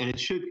 and it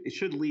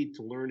should lead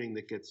to learning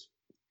that gets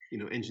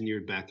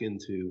engineered back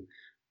into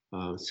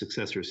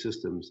successor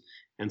systems.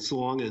 And so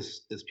long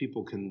as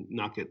people can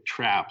not get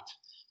trapped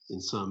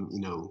in some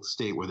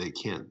state where they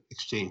can't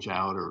exchange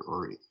out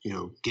or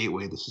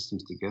gateway the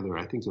systems together,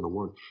 I think it'll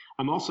work.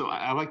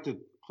 I like to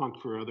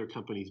plunk for other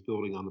companies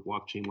building on the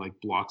blockchain like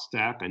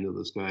Blockstack. I know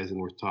those guys and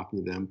we're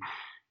talking to them.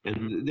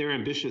 And they're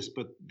ambitious,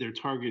 but their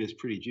target is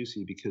pretty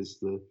juicy because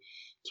the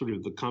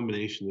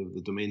combination of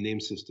the domain name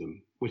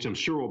system, which I'm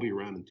sure will be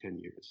around in 10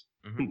 years,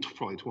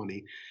 probably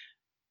 20,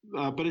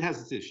 but it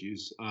has its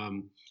issues.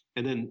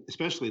 And then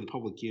especially the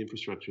public key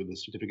infrastructure, the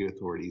certificate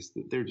authorities,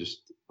 they're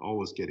just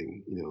always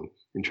getting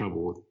in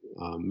trouble with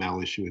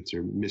malissuance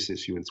or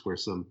misissuance, where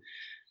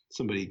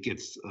somebody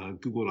gets a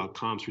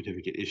Google.com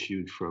certificate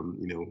issued from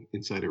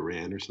inside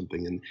Iran or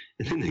something, and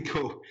then they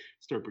go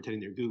start pretending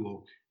they're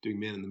Google, doing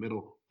man in the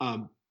middle.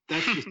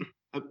 That's just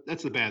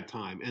that's a bad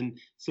time. And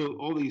so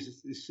all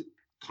these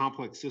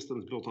complex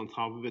systems built on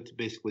top of it to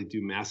basically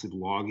do massive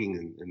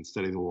logging and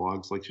study the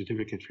logs, like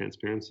certificate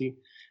transparency,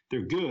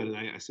 they're good, and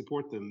I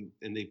support them,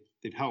 and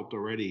they've helped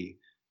already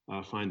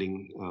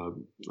finding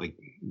like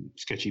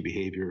sketchy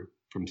behavior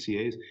from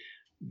CAs.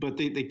 But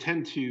they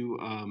tend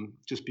to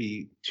just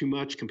be too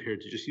much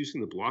compared to just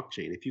using the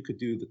blockchain. If you could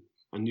do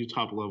a new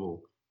top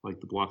level, like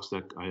the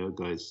Blockstack.io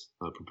guys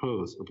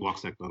propose, or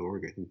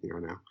Blockstack.org, I think they are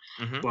now,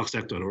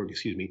 Blockstack.org,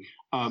 excuse me,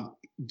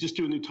 just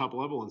do a new top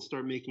level and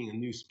start making a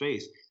new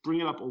space.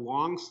 Bring it up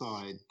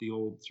alongside the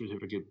old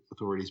certificate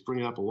authorities,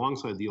 bring it up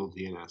alongside the old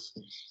DNS.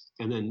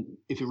 And then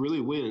if it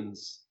really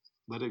wins,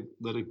 let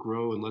it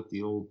grow and let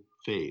the old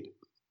fade.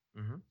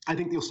 I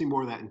think you'll see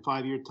more of that in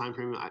 5-year time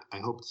frame. I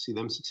hope to see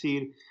them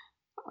succeed,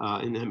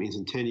 and that means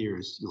in 10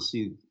 years you'll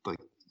see like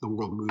the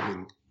world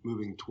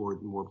moving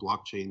toward more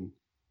blockchain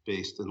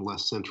based and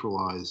less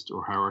centralized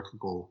or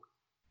hierarchical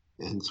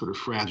and sort of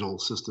fragile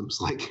systems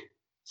like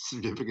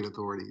certificate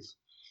authorities.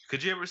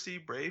 Could you ever see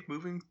Brave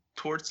moving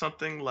towards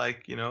something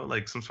like,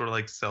 like some sort of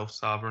like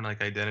self-sovereign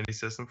like identity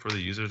system for the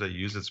users that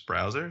use its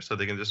browser, so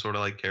they can just sort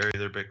of like carry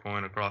their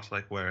Bitcoin across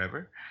like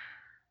wherever?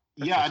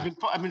 Yeah,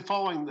 I've been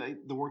following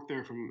the work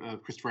there from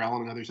Christopher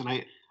Allen and others, and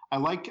I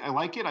like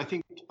it. I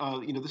think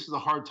this is a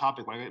hard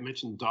topic. Like I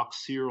mentioned, Doc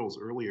Searles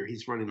earlier.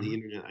 He's running the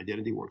Internet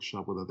Identity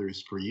Workshop with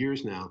others for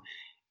years now,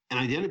 and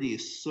identity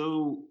is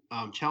so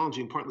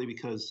challenging, partly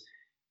because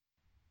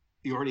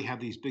you already have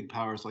these big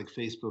powers like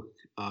Facebook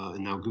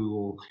and now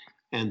Google,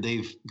 and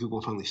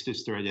Google finally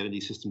stitched their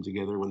identity system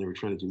together when they were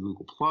trying to do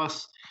Google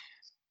Plus,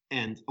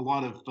 and a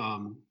lot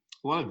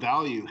of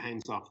value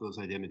hangs off those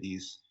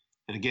identities.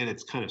 And again,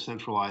 it's kind of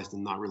centralized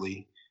and not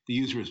really, the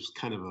user is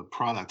kind of a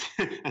product.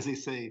 As they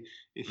say,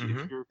 if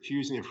you're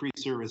using a free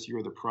service,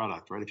 you're the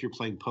product, right? If you're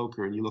playing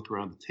poker and you look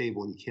around the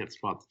table and you can't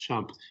spot the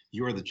chump,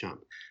 you're the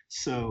chump.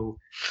 So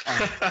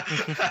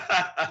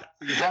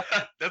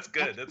that's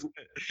good. That's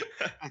good.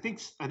 I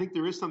think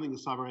there is something to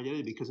sovereign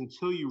identity, because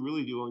until you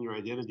really do own your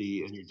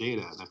identity and your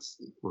data, that's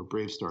where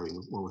Brave's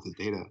starting, more with the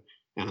data.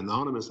 And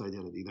anonymous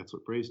identity, that's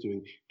what Brave's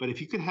doing. But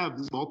if you could have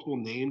multiple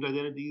named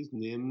identities,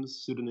 NIMs,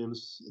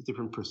 pseudonyms,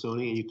 different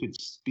personae, and you could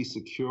be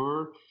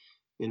secure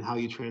in how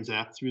you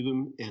transact through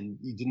them, and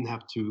you didn't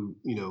have to,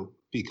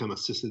 become a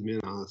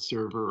sysadmin on a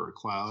server or a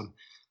cloud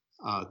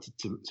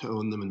to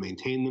own them and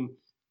maintain them,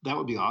 that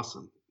would be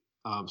awesome.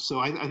 So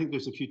I think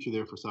there's a future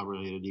there for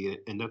sovereign identity,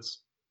 and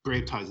that's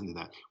Brave ties into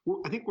that.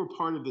 I think we're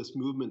part of this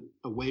movement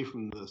away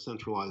from the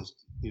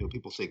centralized,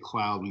 people say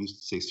cloud, we used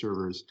to say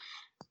servers.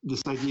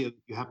 This idea that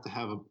you have to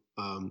have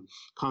a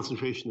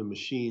concentration of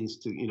machines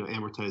to,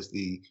 amortize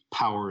the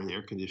power and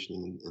air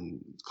conditioning and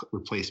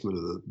replacement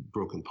of the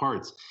broken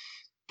parts.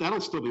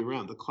 That'll still be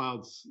around. The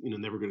cloud's,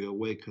 never going to go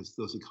away, because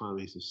those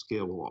economies of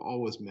scale will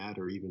always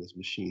matter, even as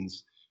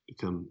machines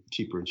become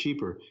cheaper and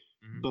cheaper.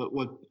 But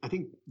what I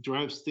think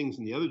drives things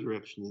in the other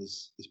direction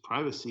is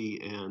privacy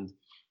and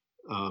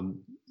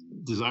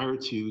desire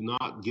to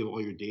not give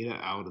all your data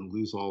out and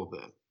lose all of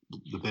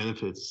the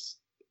benefits,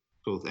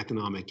 both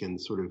economic and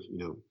sort of,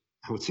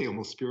 I would say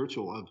almost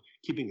spiritual, of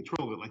keeping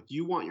control of it. Like, do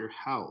you want your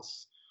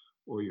house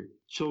or your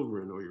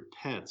children or your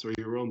pets or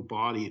your own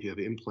body, if you have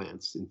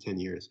implants, in 10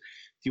 years?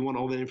 Do you want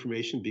all that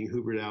information being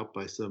hoovered out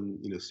by some,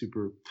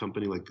 super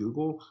company like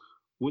Google?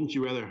 Wouldn't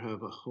you rather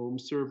have a home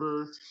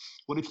server?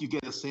 What if you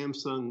get a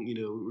Samsung,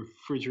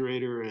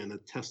 refrigerator and a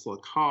Tesla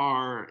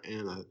car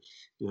and a,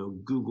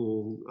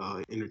 Google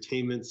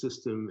entertainment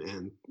system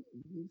and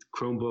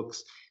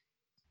Chromebooks?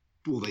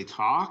 Will they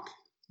talk?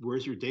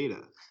 Where's your data?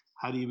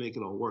 How do you make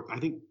it all work? I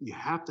think you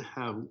have to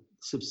have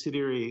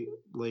subsidiary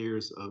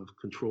layers of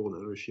control and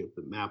ownership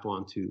that map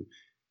onto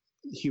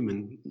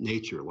human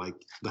nature, like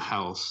the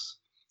house,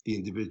 the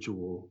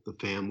individual, the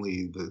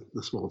family,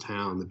 the small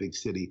town, the big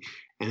city.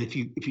 And if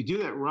you do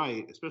that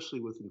right,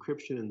 especially with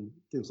encryption and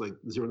things like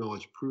zero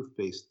knowledge proof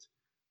based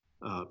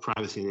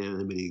privacy and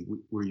anonymity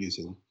we're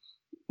using,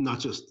 not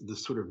just the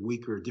sort of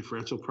weaker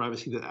differential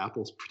privacy that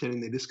Apple's pretending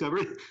they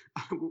discovered,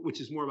 which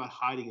is more about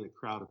hiding in a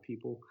crowd of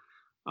people.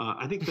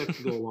 I think that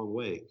could go a long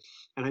way.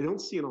 And I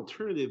don't see an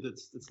alternative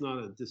that's not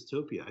a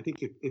dystopia. I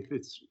think if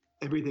it's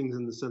everything's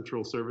in the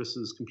central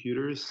services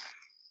computers,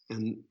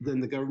 and then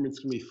the government's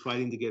going to be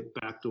fighting to get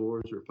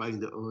backdoors or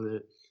fighting to own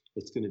it.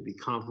 It's going to be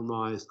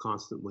compromised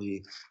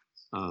constantly.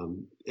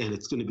 And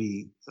it's going to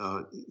be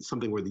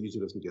something where the user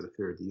doesn't get a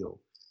fair deal.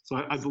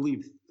 So I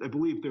believe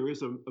there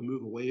is a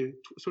move away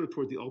sort of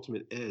toward the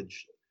ultimate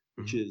edge,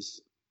 which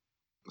is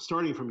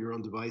starting from your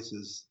own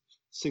devices,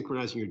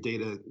 synchronizing your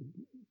data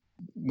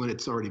when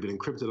it's already been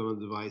encrypted on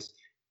the device,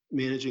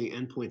 managing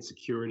endpoint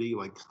security.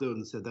 Like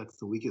Snowden said, that's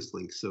the weakest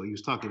link. So he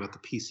was talking about the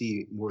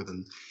PC more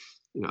than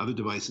other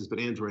devices, but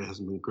Android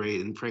hasn't been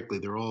great. And frankly,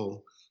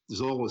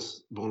 there's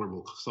always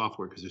vulnerable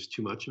software because there's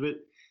too much of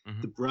it.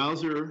 The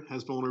browser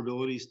has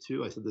vulnerabilities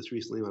too. I said this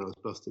recently when I was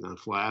busting on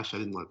Flash. I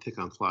didn't want to pick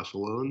on Flash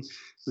alone.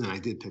 And then I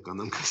did pick on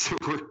them because there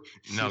were.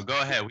 No, go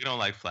ahead. We don't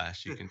like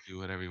Flash. You can do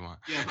whatever you want.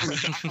 Yeah,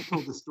 I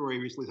told this story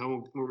recently, so I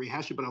won't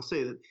rehash it, but I'll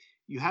say that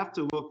you have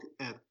to look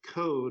at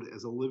code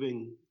as a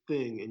living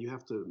thing, and you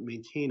have to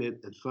maintain it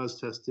and fuzz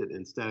test it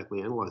and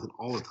statically analyze it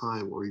all the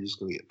time, or you're just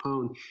going to get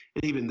pwned.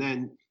 And even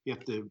then, you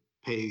have to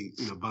pay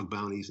bug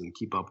bounties and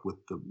keep up with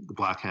the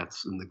black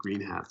hats and the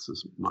green hats,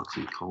 as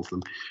Moxie calls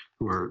them,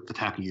 who are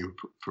attacking you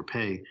for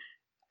pay.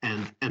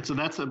 And so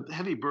that's a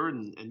heavy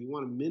burden, and you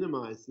want to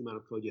minimize the amount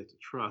of code you have to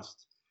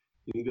trust.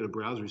 You can go to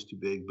browsers too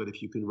big, but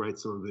if you can write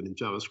some of it in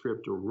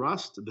JavaScript or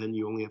Rust, then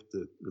you only have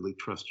to really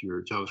trust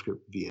your JavaScript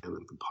VM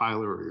and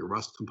compiler, or your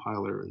Rust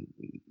compiler and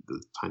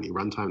the tiny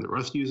runtime that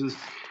Rust uses.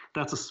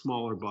 That's a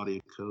smaller body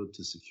of code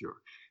to secure.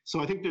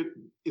 So I think that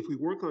if we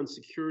work on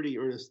security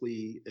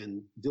earnestly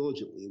and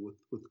diligently with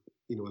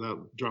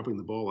without dropping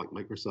the ball like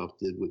Microsoft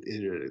did with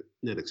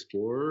Internet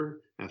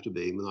Explorer after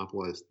they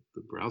monopolized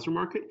the browser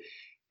market.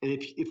 And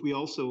if we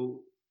also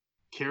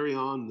carry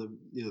on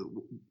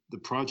the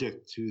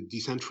project to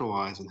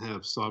decentralize and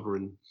have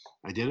sovereign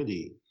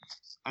identity,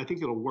 I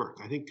think it'll work.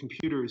 I think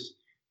computers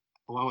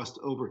allow us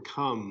to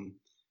overcome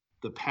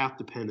the path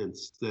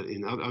dependence that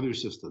in other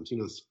systems,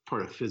 it's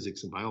part of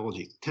physics and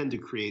biology, tend to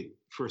create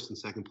first and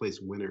second place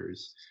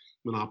winners,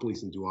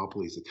 monopolies and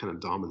duopolies that kind of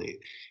dominate.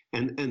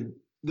 And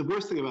the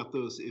worst thing about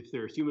those, if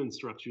they're human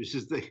structures,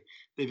 is they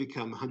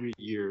become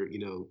 100-year,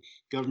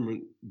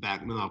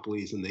 government-backed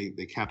monopolies, and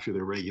they capture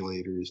their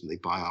regulators and they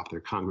buy off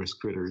their Congress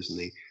critters, and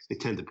they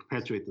tend to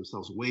perpetuate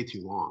themselves way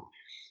too long.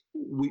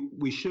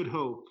 We should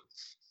hope,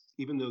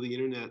 even though the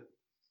internet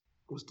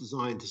was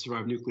designed to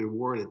survive nuclear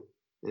war, and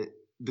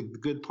the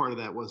good part of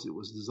that was it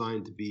was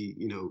designed to be,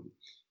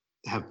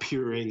 have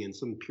peering and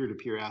some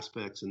peer-to-peer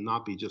aspects and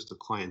not be just a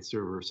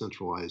client-server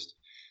centralized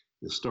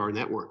star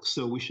network.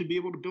 So we should be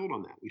able to build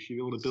on that. We should be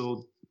able to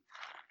build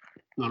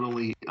not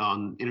only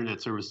on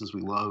internet services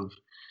we love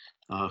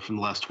from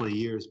the last 20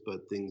 years,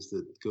 but things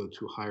that go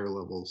to higher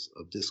levels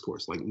of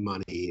discourse like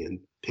money and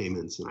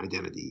payments and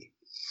identity.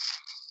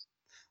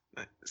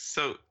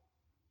 So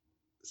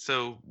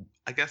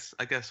I guess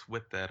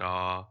with that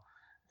all,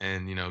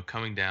 and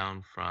coming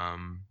down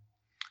from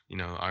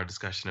our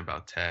discussion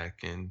about tech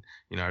and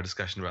our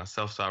discussion about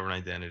self-sovereign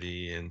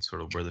identity and sort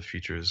of where the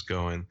future is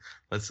going,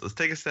 let's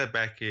take a step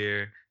back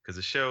here, because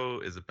the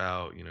show is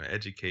about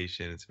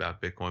education, it's about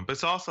Bitcoin, but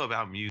it's also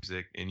about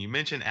music. And you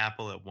mentioned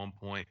Apple at one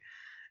point,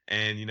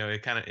 and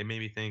it made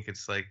me think,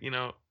 it's like,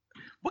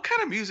 what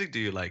kind of music do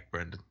you like,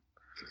 Brendan?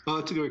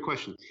 That's a great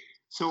question.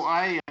 So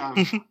I'm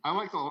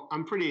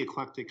pretty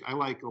eclectic. I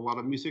like a lot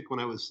of music. When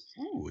I was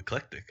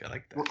eclectic, I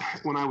like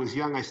that. When I was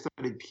young, I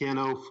studied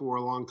piano for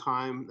a long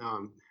time.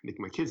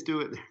 Making my kids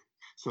do it.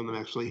 Some of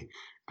them actually,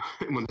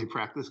 when they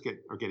practice,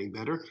 are getting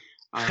better.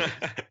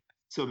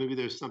 So maybe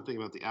there's something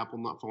about the apple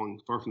not falling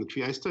far from the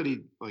tree. I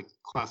studied like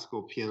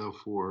classical piano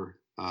for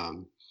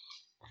 20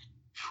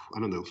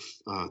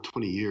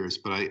 years,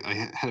 but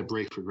I had a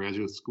break for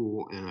graduate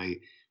school, and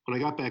when I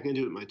got back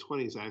into it in my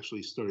 20s, I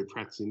actually started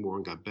practicing more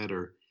and got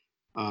better.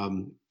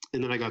 And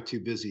then I got too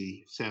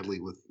busy, sadly,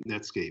 with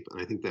Netscape, and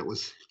I think that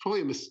was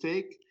probably a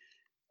mistake.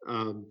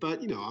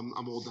 But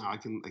I'm old now. I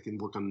can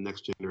work on the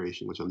next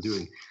generation, which I'm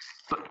doing.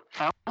 But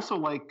I also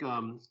like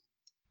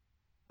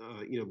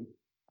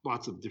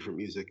lots of different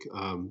music.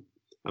 I'm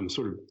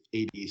sort of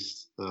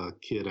 80s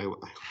kid. I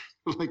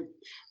like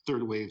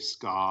third wave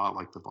ska. I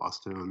like the Boss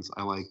Tones.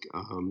 I like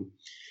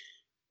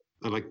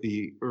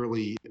the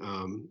early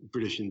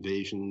British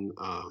Invasion,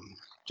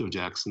 Joe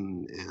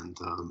Jackson, and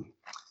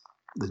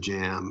the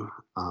Jam.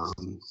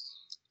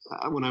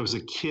 When I was a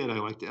kid, I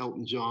liked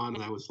Elton John,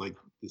 and I was like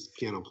this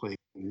piano playing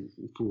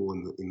fool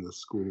in the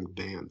school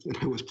band, and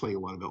I was playing a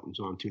lot of Elton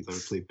John tunes. I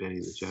would play Benny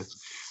and the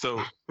Jets. So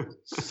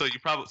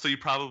you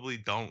probably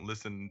don't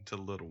listen to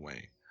Lil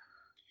Wayne.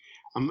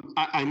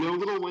 I know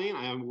Lil Wayne.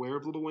 I am aware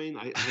of Lil Wayne.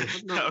 I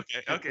have not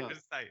okay.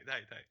 Just tight. Yeah.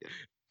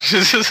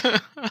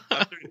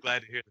 I'm pretty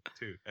glad to hear that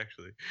too,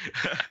 actually.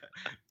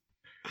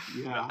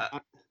 Yeah.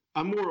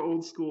 I'm more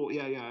old school.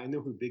 Yeah. I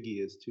know who Biggie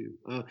is too.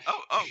 Oh,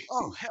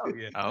 hell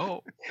yeah.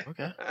 Oh,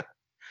 okay.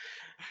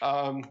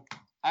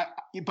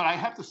 But I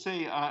have to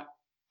say,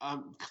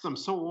 because I'm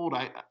so old,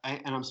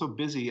 and I'm so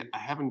busy, I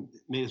haven't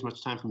made as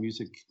much time for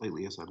music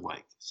lately as I'd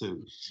like. So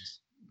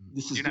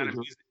this is You're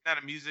not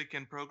a music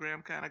and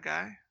program kind of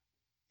guy.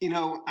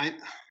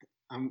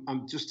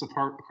 I'm just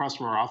across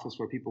from our office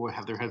where people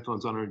have their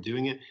headphones on and are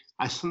doing it.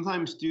 I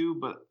sometimes do,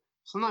 but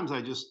sometimes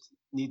I just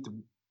need to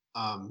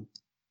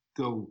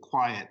go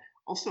quiet.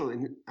 Also,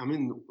 I'm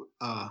in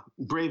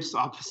Brave's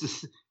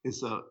office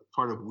is a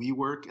part of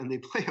WeWork, and they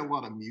play a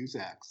lot of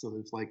music. So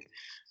there's like,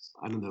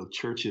 I don't know,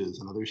 churches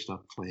and other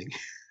stuff playing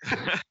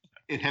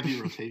in heavy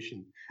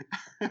rotation.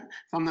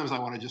 Sometimes I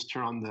want to just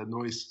turn on the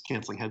noise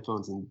canceling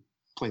headphones and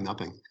play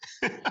nothing.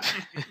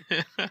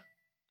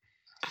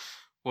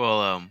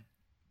 Well,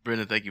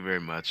 Brendan, thank you very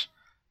much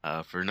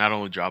for not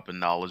only dropping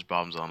knowledge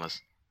bombs on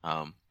us,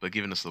 but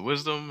giving us the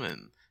wisdom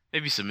and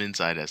maybe some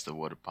insight as to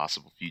what a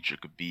possible future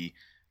could be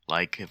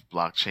like if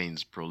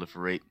blockchains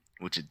proliferate,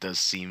 which it does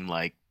seem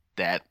like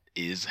that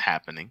is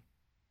happening.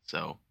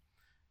 So,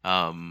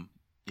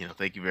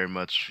 thank you very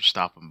much for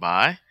stopping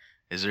by.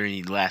 Is there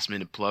any last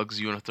minute plugs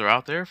you want to throw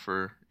out there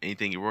for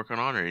anything you're working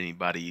on or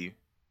anybody?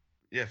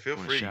 Yeah, feel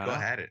free. Go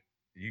ahead it.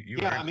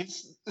 Yeah, I mean,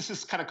 this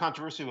is kind of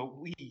controversial, but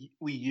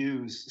we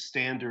use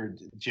standard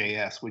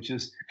JS, which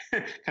is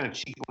kind of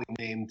cheaply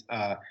named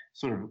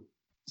sort of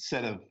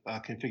set of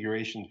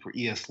configuration for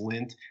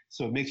ESLint.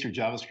 So it makes your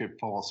JavaScript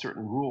follow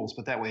certain rules,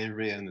 but that way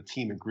everybody on the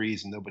team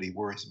agrees and nobody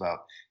worries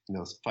about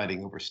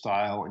fighting over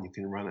style, and you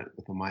can run it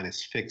with a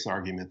 -fix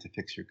argument to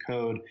fix your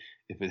code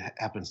if it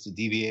happens to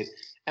deviate.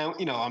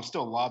 And I'm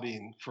still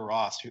lobbying for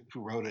Ross,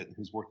 who wrote it and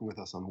who's working with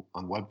us on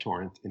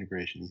WebTorrent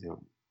integration,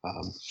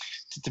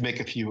 to make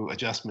a few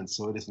adjustments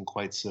so it isn't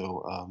quite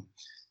so,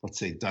 let's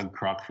say, Doug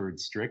Crockford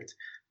strict.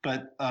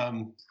 But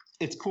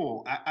it's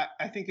cool.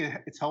 I think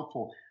it's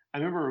helpful. I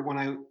remember when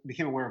I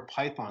became aware of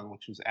Python,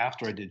 which was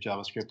after I did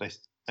JavaScript.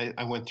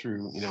 I went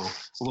through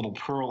a little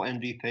Perl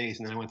envy phase,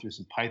 and then I went through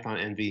some Python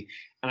envy,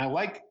 and I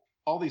like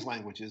all these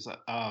languages.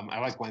 I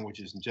like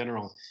languages in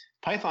general.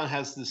 Python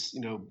has this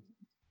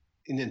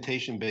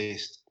indentation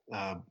based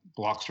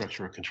block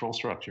structure or control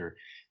structure,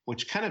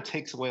 which kind of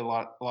takes away a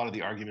lot of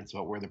the arguments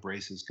about where the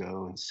braces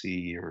go in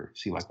C or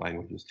C-like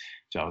languages,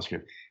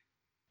 JavaScript.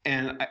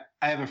 And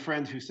I have a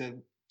friend who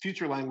said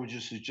future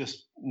languages should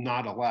just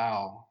not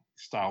allow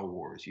style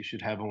wars. You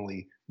should have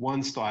only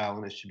one style,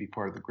 and it should be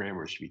part of the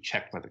grammar. It should be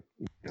checked by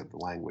the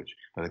language,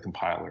 by the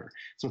compiler.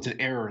 So it's an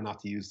error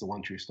not to use the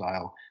one true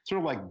style. Sort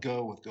of like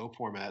Go with Go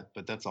format,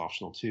 but that's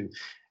optional too.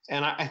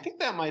 And I think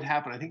that might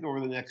happen. I think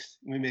over the next,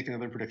 let me make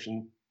another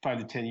prediction, 5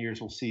 to 10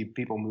 years, we'll see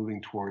people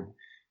moving toward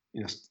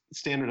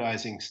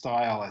standardizing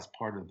style as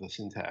part of the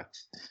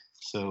syntax.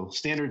 So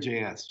standard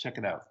JS, check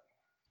it out.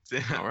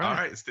 All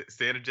right.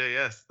 Standard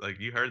JS, like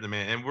you heard the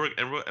man,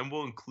 and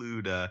we'll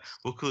include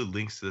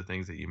links to the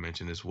things that you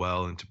mentioned as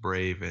well, and to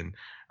Brave and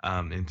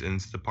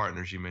to the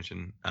partners you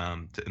mentioned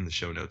in the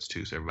show notes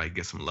too, so everybody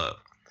gets some love.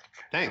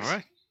 Thanks. All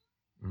right.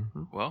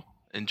 Mm-hmm. Well,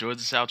 enjoy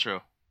this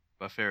outro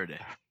by Faraday.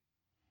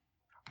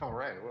 All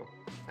right. Well,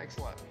 thanks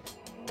a lot.